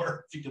per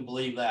hour, if you can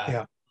believe that.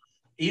 Yeah.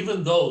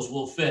 Even those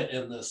will fit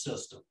in this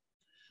system.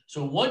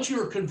 So once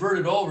you're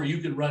converted over, you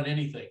can run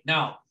anything.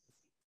 Now,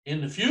 In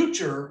the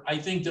future, I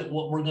think that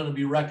what we're going to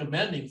be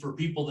recommending for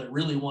people that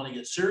really want to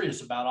get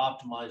serious about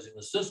optimizing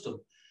the system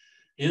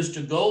is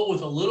to go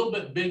with a little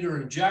bit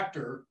bigger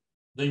injector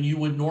than you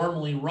would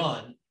normally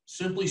run,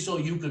 simply so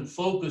you can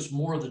focus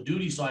more of the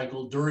duty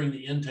cycle during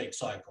the intake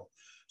cycle.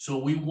 So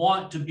we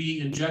want to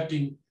be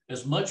injecting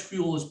as much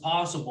fuel as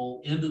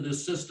possible into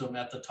this system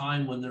at the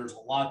time when there's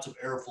lots of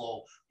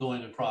airflow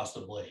going across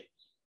the blade.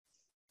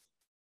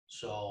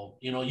 So,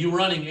 you know, you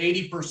running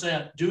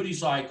 80% duty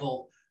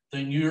cycle,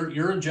 then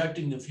you're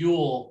injecting the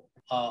fuel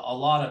a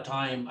lot of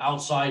time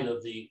outside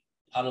of the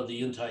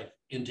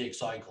intake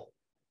cycle.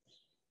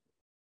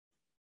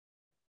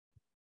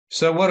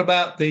 So what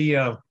about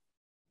the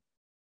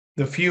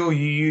fuel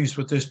you use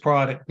with this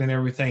product and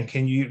everything?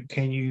 Can you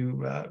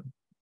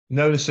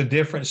notice a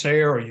difference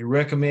there, or you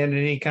recommend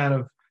any kind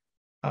of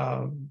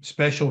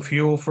special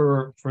fuel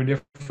for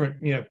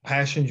different, you know,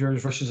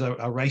 passengers versus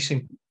a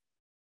racing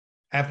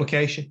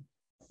application?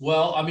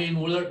 Well, I mean,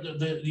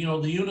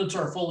 the units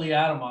are fully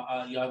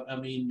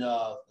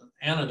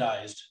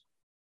anodized.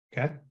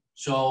 Okay.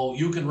 So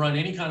you can run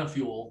any kind of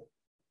fuel.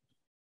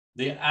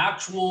 The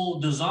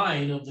actual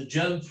design of the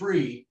Gen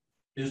 3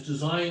 is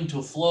designed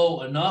to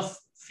flow enough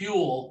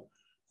fuel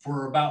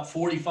for about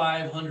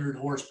 4,500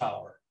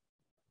 horsepower.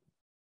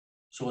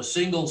 So a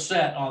single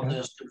set on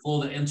this to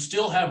flow that and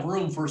still have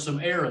room for some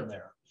air in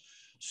there.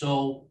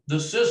 So the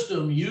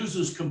system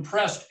uses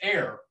compressed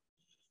air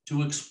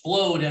to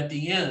explode at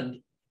the end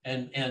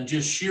and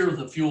just shear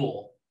the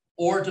fuel,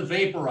 or to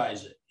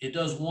vaporize it. It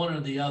does one or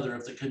the other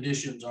if the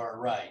conditions are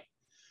right.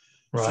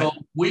 So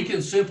we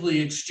can simply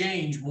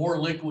exchange more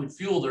liquid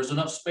fuel. There's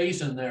enough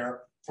space in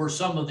there for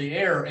some of the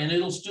air, and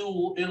it'll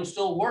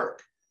still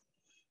work.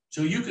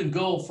 So you can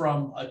go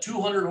from a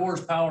 200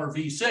 horsepower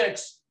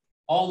V6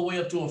 all the way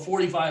up to a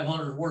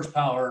 4,500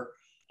 horsepower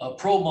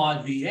Pro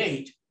Mod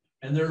V8,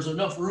 and there's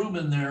enough room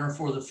in there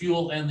for the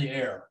fuel and the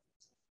air.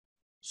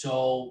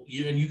 So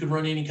you can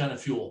run any kind of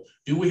fuel.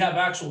 Do we have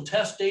actual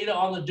test data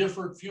on the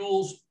different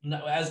fuels?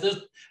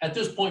 At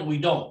this point, we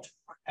don't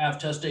have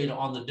test data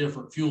on the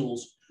different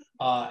fuels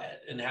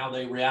and how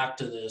they react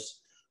to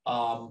this.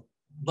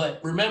 But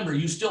remember,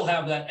 you still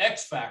have that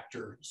X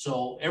factor.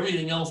 So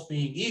everything else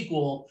being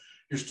equal,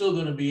 you're still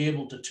going to be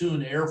able to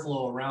tune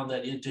airflow around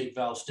that intake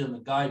valve stem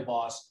and guide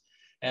boss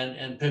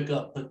and pick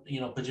up,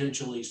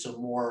 potentially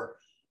some more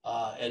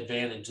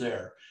advantage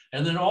there.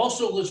 And then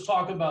also let's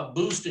talk about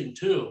boosting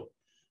too.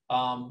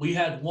 We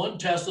had one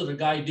test that a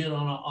guy did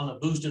on a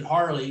boosted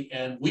Harley,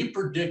 and we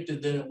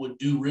predicted that it would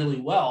do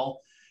really well.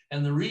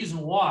 And the reason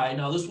why,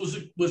 now this was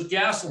with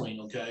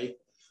gasoline, okay?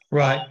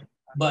 Right.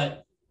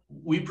 But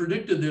we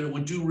predicted that it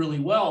would do really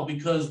well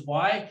because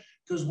why?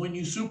 Because when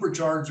you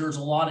supercharge, there's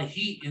a lot of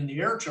heat in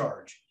the air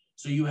charge.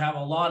 So you have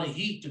a lot of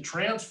heat to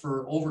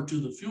transfer over to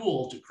the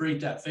fuel to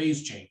create that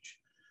phase change.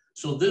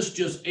 So this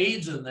just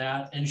aids in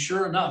that. And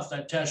sure enough,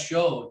 that test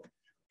showed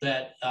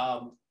that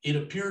it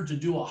appeared to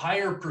do a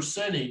higher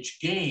percentage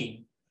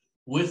gain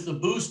with the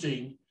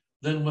boosting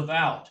than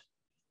without.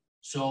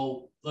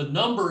 So the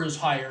number is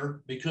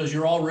higher because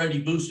you're already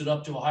boosted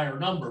up to a higher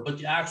number, but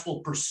the actual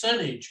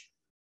percentage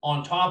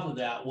on top of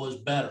that was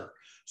better.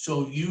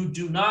 So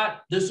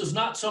this is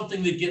not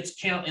something that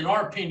gets in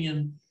our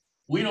opinion,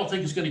 we don't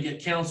think it's going to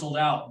get canceled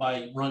out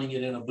by running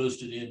it in a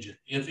boosted engine.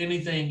 If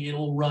anything, it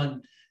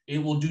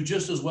will do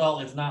just as well,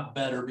 if not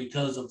better,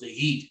 because of the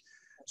heat.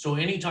 So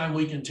anytime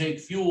we can take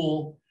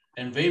fuel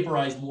and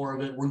vaporize more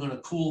of it, we're going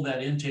to cool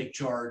that intake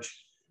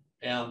charge,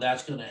 and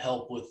that's going to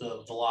help with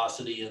the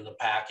velocity and the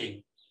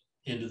packing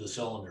into the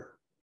cylinder.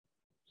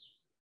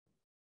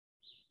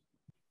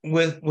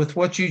 With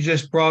what you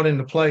just brought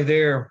into play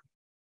there,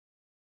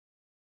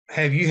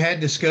 have you had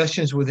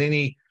discussions with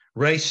any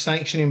race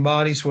sanctioning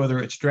bodies, whether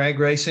it's drag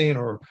racing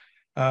or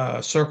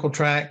circle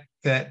track,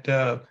 that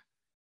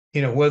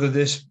whether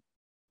this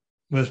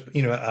was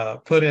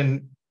put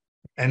in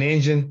an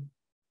engine,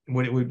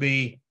 it would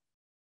be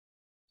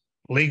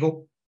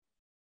legal?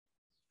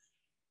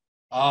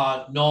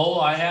 No,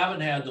 I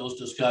haven't had those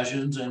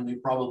discussions, and we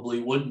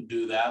probably wouldn't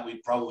do that.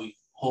 We'd probably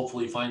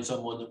hopefully find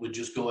someone that would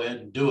just go ahead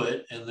and do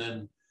it and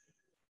then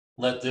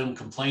let them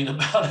complain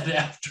about it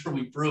after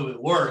we prove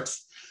it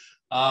works.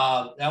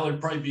 That would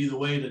probably be the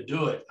way to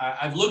do it.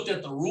 I've looked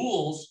at the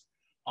rules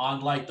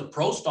on like the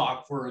Pro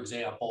Stock, for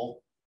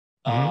example,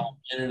 and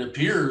it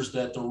appears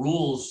that the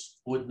rules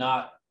would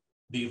not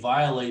be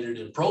violated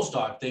in Pro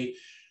Stock. They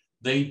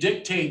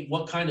dictate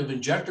what kind of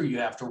injector you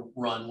have to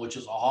run, which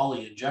is a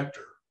Holley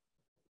injector.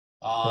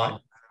 Right.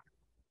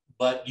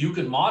 But you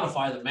can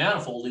modify the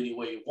manifold any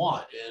way you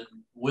want. And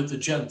with the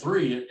Gen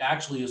 3, it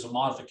actually is a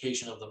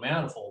modification of the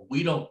manifold.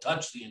 We don't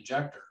touch the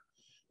injector.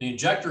 The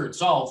injector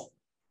itself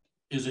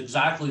is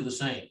exactly the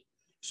same.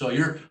 So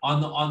you're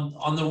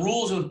on the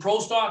rules in Pro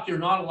Stock, you're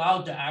not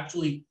allowed to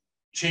actually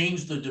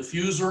change the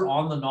diffuser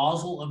on the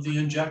nozzle of the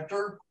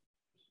injector.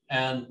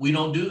 And we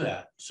don't do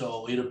that.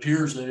 So it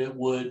appears that it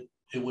would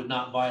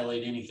not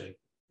violate anything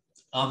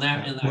on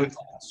that in that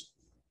class.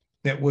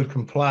 That would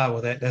comply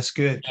with that. That's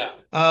good.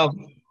 Yeah.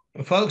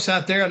 folks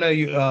out there, I know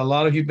you, a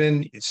lot of you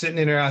been sitting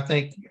in there, I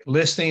think,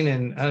 listening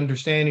and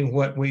understanding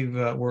what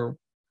we're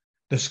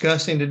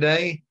discussing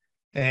today.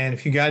 And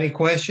if you got any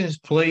questions,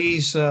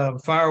 please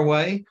fire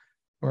away.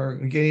 We're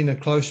getting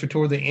closer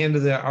toward the end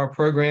of our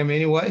program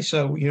anyway.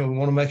 So, we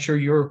want to make sure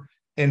you're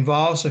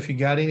involved. So if you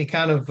got any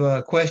kind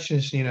of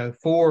questions,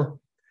 for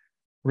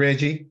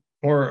Reggie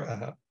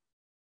or,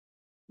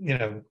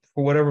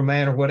 for whatever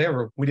manner,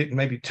 whatever, we didn't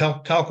maybe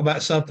talk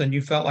about something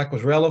you felt like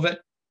was relevant,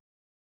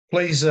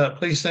 please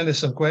send us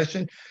some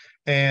question.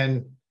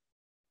 And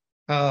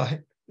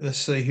let's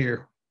see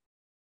here.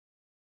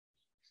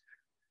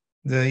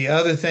 The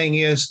other thing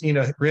is,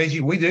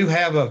 Reggie, we do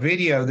have a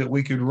video that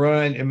we could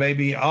run and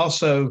maybe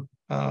also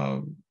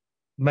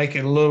make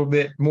it a little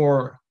bit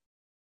more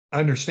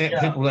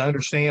people to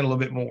understand a little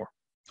bit more.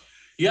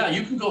 Yeah,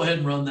 you can go ahead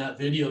and run that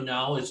video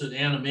now. It's an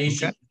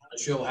animation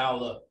to show how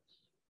the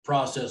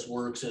process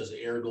works as the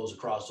air goes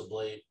across the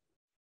blade.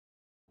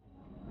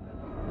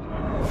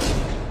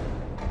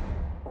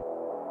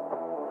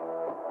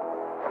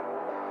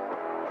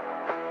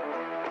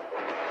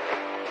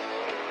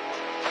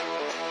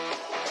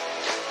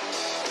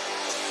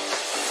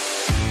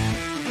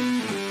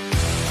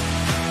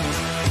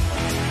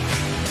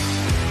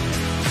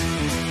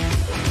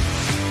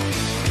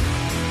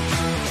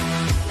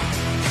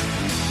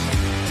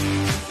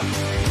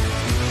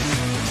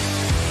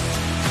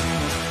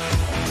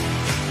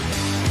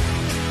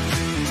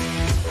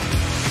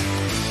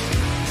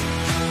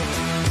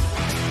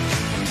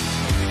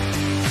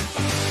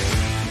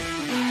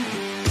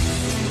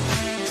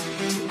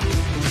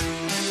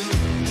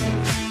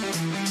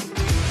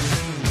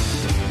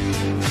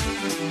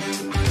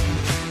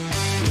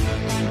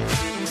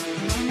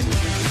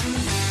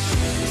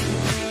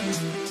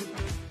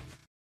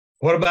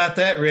 What about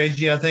that,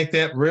 Reggie? I think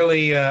that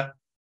really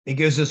it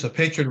gives us a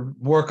picture to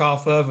work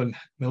off of, and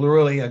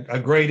really a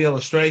great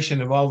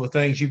illustration of all the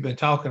things you've been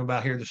talking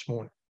about here this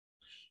morning.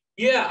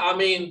 Yeah, I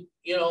mean,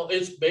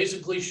 it's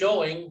basically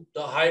showing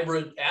the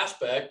hybrid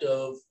aspect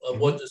of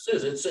what this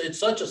is. It's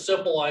such a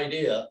simple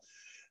idea.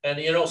 And,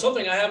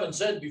 something I haven't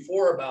said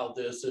before about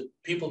this that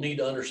people need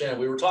to understand.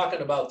 We were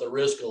talking about the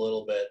risk a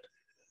little bit.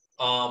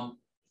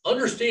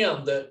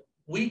 Understand that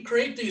we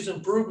create these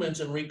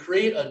improvements and we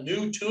create a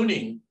new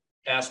tuning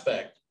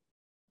aspect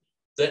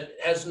that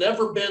has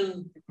never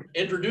been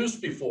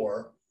introduced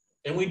before.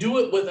 And we do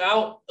it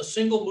without a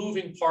single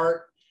moving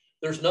part.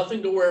 There's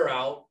nothing to wear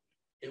out.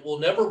 It will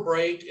never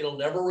break. It'll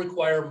never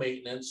require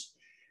maintenance.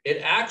 It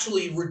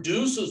actually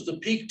reduces the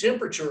peak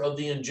temperature of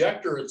the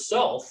injector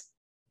itself,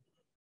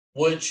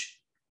 which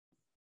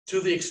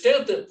to the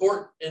extent that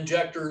port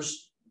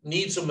injectors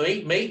need some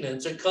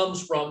maintenance, it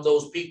comes from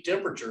those peak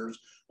temperatures,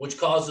 which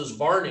causes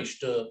varnish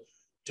to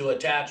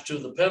attach to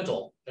the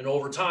pintle. And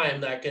over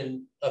time, that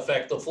can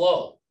affect the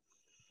flow.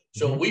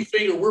 So we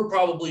figure we're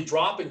probably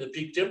dropping the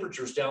peak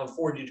temperatures down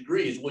 40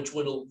 degrees, which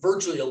would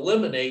virtually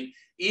eliminate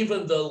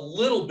even the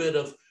little bit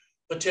of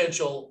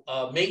potential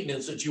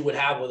maintenance that you would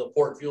have with a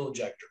port fuel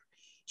injector.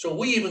 So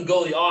we even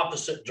go the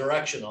opposite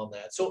direction on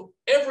that. So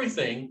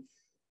everything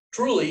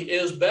truly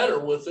is better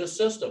with this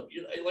system.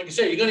 Like I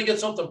say, you're going to get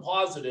something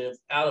positive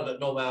out of it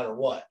no matter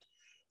what.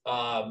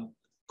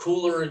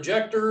 Cooler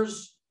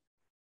injectors,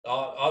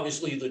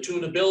 obviously the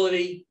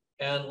tunability,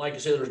 and like I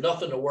said, there's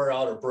nothing to wear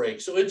out or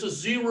break. So it's a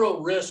zero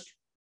risk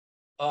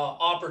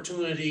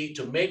opportunity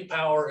to make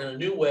power in a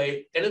new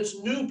way, and it's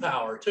new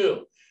power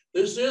too.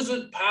 This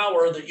isn't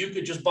power that you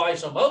could just buy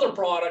some other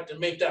product and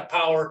make that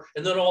power,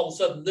 and then all of a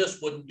sudden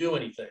this wouldn't do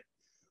anything.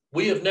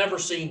 We have never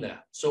seen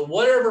that. So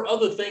whatever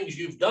other things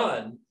you've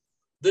done,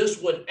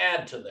 this would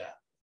add to that.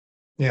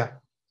 Yeah.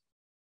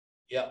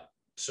 Yeah.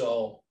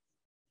 So.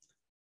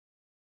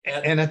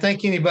 And I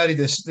think anybody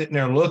that's sitting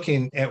there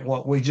looking at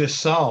what we just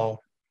saw,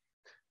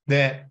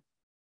 that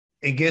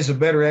it gives a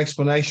better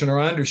explanation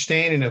or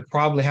understanding of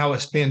probably how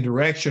it's been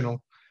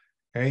directional.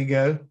 There you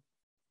go.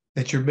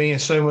 That you're being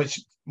so much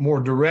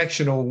more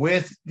directional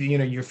with,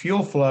 your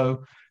fuel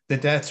flow,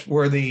 that's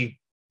where the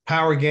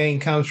power gain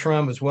comes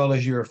from, as well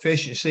as your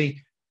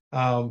efficiency.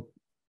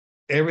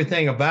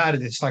 Everything about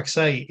it, it's like,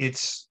 say,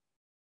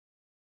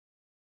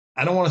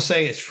 I don't want to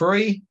say it's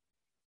free,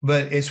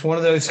 but it's one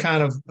of those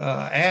kind of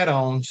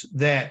add-ons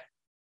that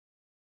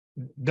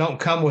don't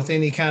come with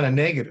any kind of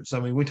negatives. I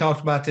mean, we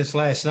talked about this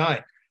last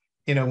night.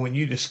 When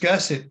you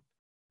discuss it,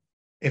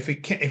 if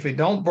it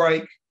don't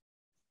break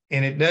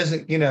and it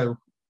doesn't, if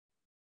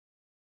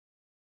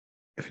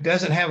it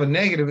doesn't have a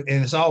negative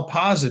and it's all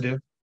positive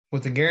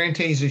with the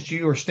guarantees that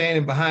you are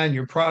standing behind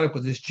your product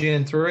with this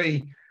Gen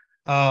 3,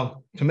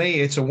 to me,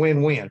 it's a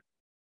win-win.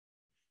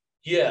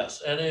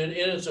 Yes, and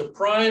it's a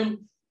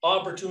prime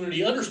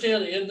opportunity.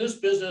 Understand in this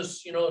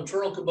business,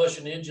 internal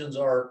combustion engines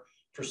are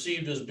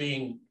perceived as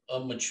being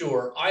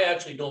mature. I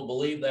actually don't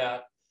believe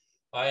that.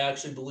 I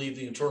actually believe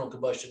the internal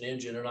combustion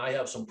engine, and I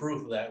have some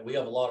proof of that. We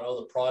have a lot of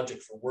other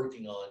projects we're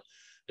working on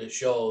that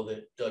show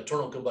that the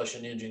internal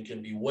combustion engine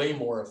can be way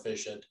more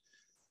efficient,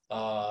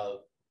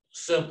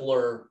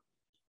 simpler,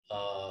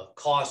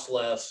 cost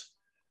less.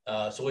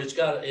 So it's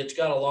got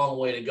a long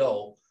way to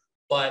go.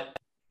 But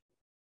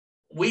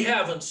we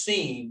haven't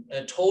seen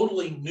a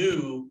totally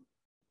new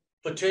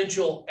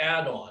potential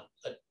add-on,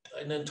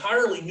 an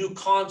entirely new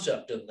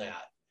concept in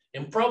that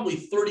in probably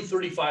 30,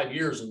 35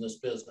 years in this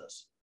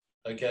business.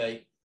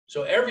 Okay.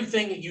 So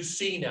everything that you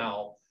see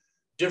now,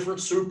 different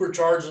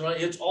supercharged, and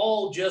it's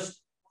all just,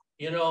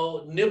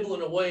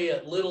 nibbling away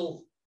at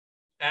little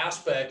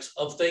aspects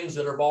of things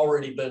that have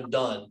already been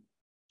done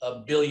a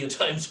billion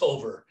times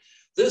over.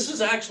 This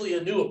is actually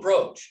a new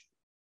approach.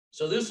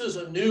 So this is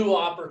a new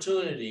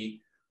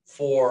opportunity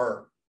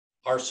for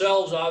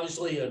ourselves,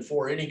 obviously, and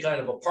for any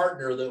kind of a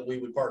partner that we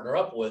would partner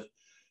up with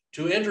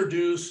to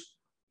introduce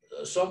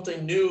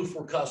something new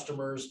for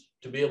customers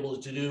to be able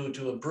to do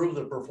to improve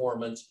the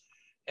performance,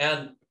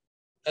 and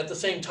at the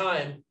same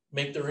time,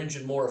 make their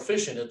engine more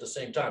efficient at the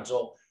same time.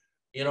 So,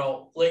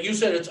 like you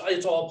said,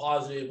 it's all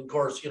positive. Of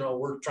course,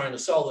 we're trying to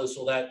sell this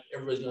so that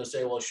everybody's going to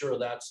say, well, sure,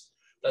 that's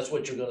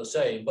what you're going to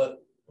say. But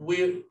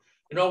we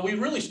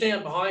really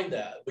stand behind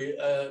that.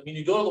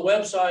 You go to the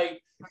website,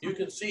 you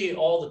can see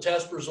all the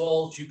test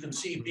results. You can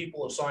see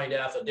people have signed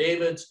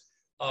affidavits.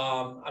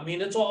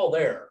 It's all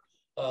there.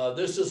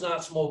 This is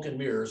not smoke and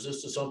mirrors.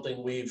 This is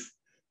something we've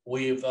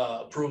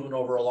proven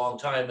over a long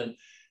time. And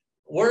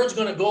where it's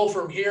going to go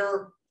from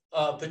here,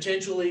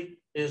 potentially,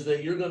 is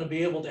that you're going to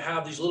be able to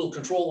have these little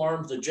control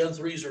arms. The Gen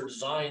 3s are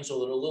designed so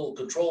that a little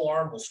control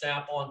arm will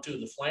snap onto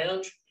the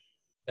flange.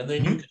 And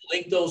then you can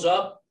link those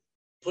up,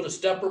 put a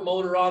stepper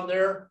motor on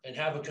there, and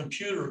have a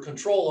computer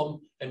control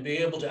them and be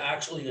able to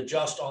actually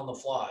adjust on the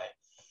fly.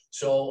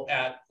 So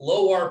at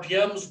low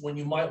RPMs, when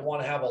you might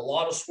want to have a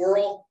lot of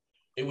swirl,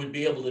 it would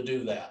be able to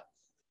do that.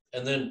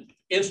 And then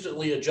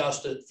instantly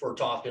adjust it for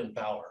torque and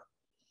power.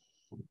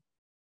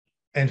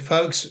 And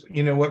folks,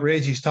 what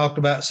Reggie's talked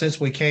about since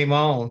we came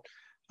on,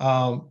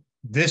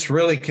 this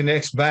really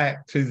connects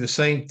back to the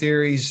same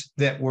theories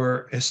that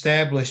were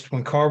established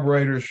when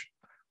carburetors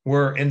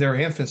were in their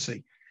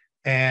infancy.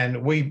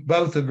 And we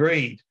both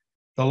agreed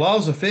the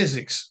laws of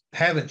physics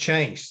haven't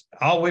changed.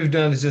 All we've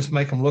done is just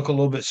make them look a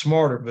little bit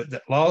smarter, but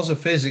the laws of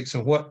physics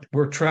and what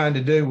we're trying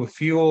to do with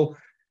fuel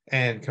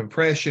and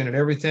compression and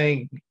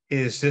everything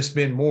is just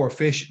been more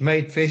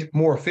efficient,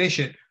 more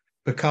efficient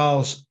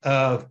because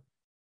of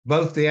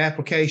both the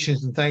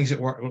applications and things that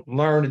were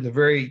learned in the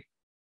very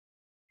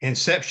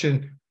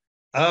inception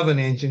of an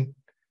engine,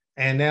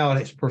 and now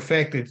it's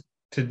perfected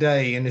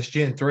today. And this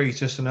Gen 3 is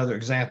just another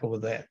example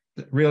of that.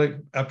 Really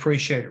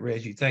appreciate it,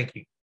 Reggie. Thank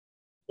you.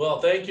 Well,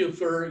 thank you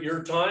for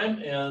your time,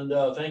 and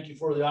thank you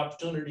for the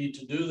opportunity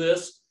to do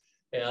this.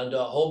 And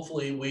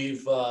hopefully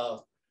we've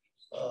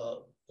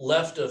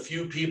left a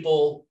few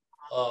people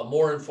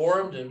more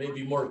informed and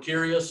maybe more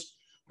curious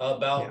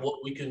about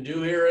what we can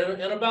do here,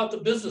 and about the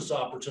business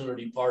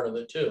opportunity part of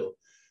it too.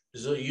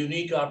 It's a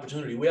unique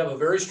opportunity. We have a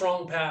very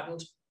strong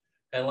patent.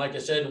 And like I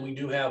said, we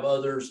do have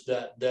others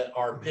that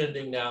are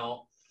pending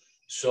now.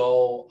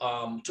 So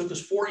it took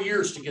us 4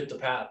 years to get the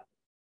patent.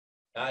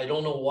 I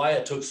don't know why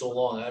it took so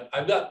long.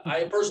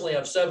 I personally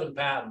have 7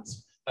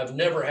 patents. I've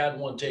never had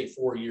one take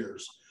 4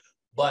 years.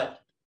 But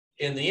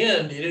in the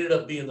end, it ended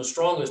up being the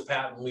strongest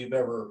patent we've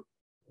ever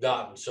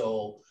gotten.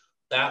 So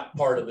that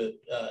part of it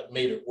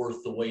made it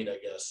worth the wait, I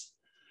guess.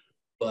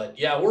 But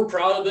yeah, we're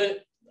proud of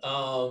it.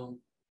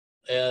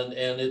 And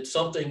it's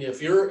something,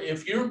 if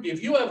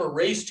you have a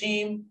race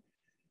team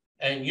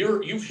and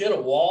you've hit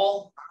a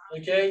wall,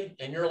 okay,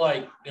 and you're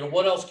like,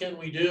 what else can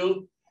we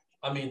do?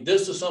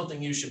 This is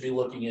something you should be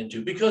looking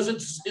into, because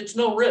it's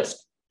no risk.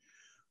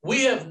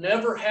 We have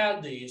never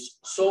had these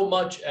so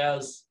much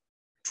as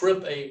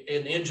trip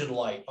an engine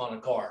light on a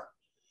car.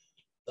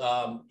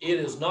 It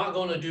is not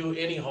going to do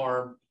any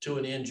harm to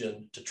an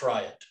engine to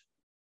try it.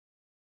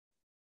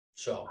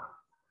 So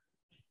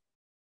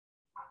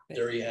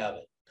there you have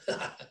it.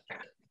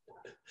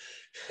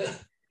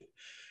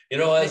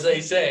 As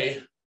they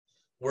say,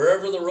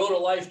 wherever the road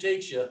of life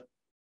takes you,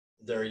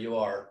 there you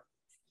are.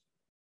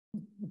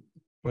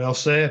 Well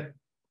said.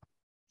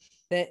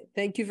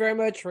 Thank you very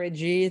much,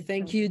 Reggie.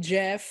 Thank you,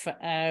 Jeff.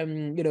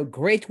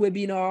 Great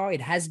webinar.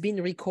 It has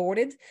been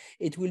recorded.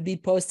 It will be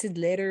posted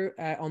later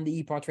on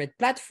the ePortrait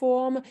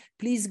platform.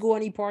 Please go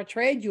on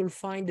ePortrait. You'll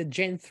find the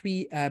Gen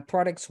 3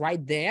 products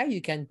right there.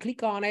 You can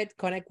click on it,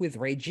 connect with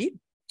Reggie.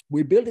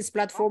 We build this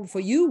platform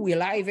for you. We're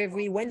live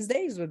every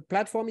Wednesday. So the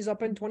platform is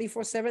open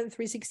 24/7,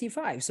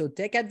 365. So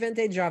take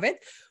advantage of it.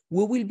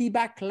 We will be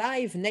back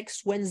live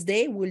next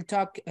Wednesday. We'll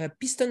talk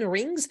piston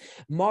rings,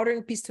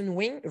 modern piston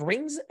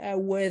rings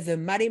with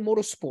Mare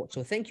Motorsports.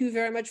 So thank you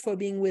very much for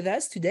being with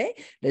us today.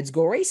 Let's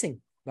go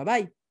racing.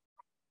 Bye-bye.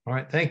 All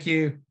right. Thank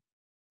you.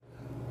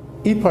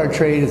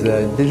 ePortrait is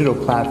a digital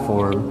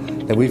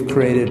platform that we've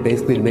created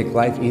basically to make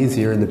life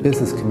easier in the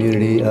business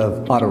community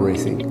of auto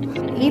racing.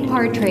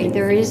 ePortrait,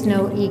 there is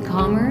no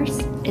e-commerce.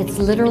 It's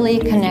literally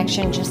a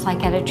connection just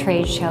like at a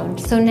trade show.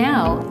 So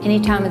now,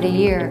 any time of the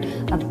year,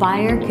 a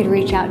buyer could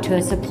reach out to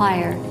a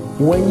supplier.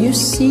 When you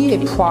see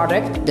a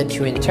product that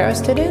you're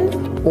interested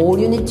in, All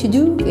you need to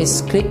do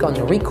is click on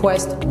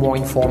request more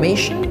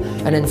information,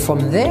 and then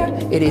from there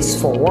it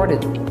is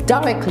forwarded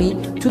directly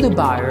to the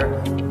buyer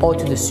or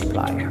to the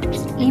supplier.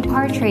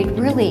 ePartrade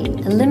really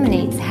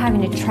eliminates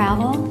having to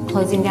travel,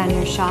 closing down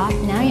your shop.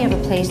 Now you have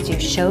a place to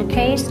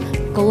showcase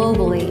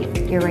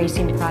globally your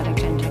racing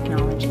product and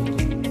technology.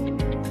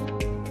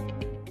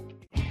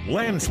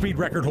 Land speed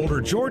record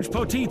holder George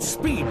Poteet's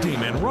Speed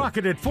Demon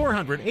rocketed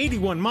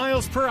 481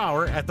 miles per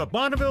hour at the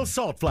Bonneville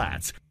Salt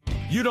Flats.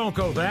 You don't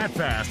go that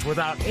fast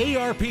without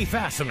ARP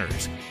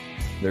fasteners.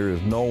 There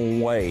is no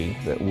way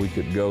that we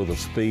could go the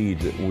speed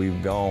that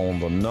we've gone,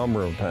 the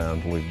number of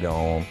times we've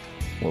gone,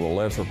 with a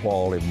lesser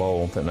quality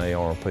bolt than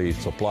ARP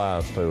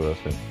supplies to us.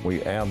 And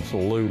we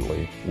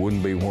absolutely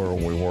wouldn't be where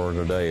we were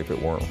today if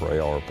it weren't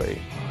for ARP.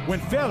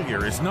 When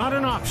failure is not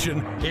an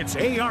option, it's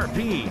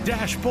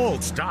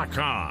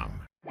ARP-bolts.com.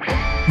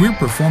 We're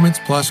Performance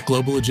Plus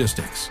Global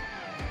Logistics.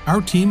 Our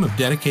team of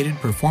dedicated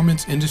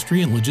performance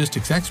industry and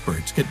logistics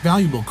experts get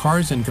valuable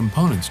cars and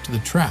components to the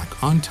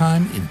track on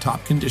time in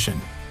top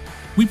condition.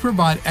 We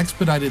provide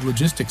expedited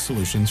logistics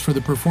solutions for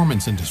the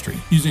performance industry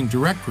using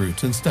direct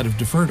routes instead of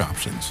deferred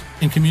options,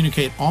 and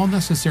communicate all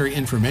necessary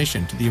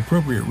information to the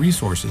appropriate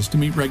resources to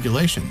meet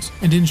regulations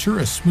and ensure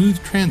a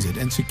smooth transit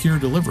and secure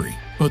delivery,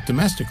 both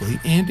domestically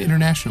and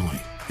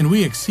internationally. And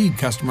we exceed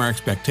customer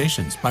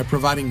expectations by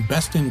providing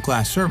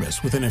best-in-class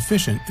service with an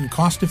efficient and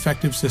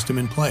cost-effective system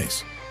in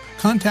place.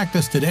 Contact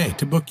us today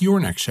to book your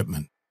next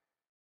shipment.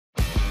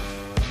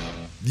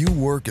 You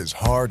work as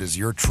hard as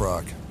your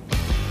truck,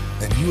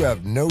 and you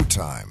have no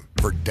time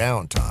for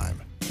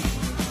downtime.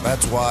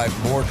 That's why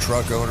more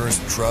truck owners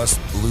trust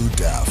Blue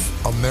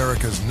Def,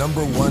 America's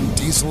 #1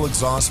 diesel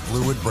exhaust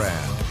fluid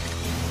brand.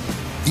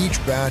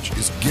 Each batch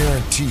is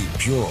guaranteed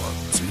pure,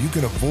 so you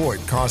can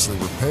avoid costly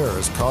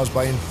repairs caused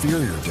by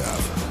inferior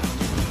DEF.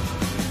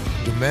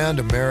 Demand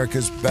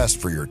America's best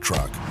for your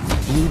truck.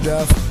 Blue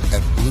Def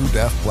and Blue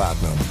Def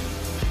Platinum.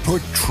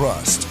 Put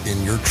trust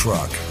in your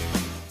truck.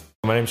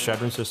 My name is Chad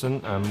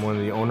Sisson. I'm one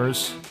of the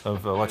owners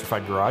of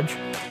Electrified Garage.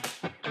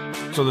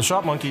 So the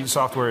Shopmonkey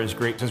software is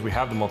great since we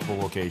have the multiple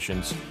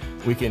locations.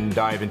 We can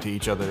dive into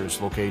each other's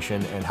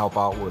location and help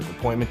out with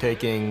appointment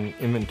taking,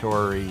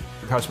 inventory,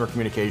 customer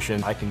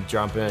communication. I can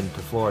jump into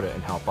Florida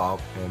and help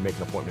out and make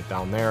an appointment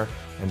down there,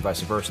 and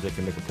vice versa. They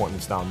can make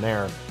appointments down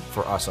there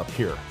for us up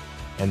here.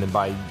 And then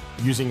by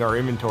using our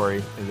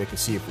inventory, they can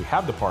see if we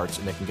have the parts,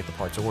 and they can get the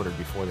parts ordered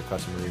before the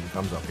customer even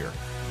comes up here.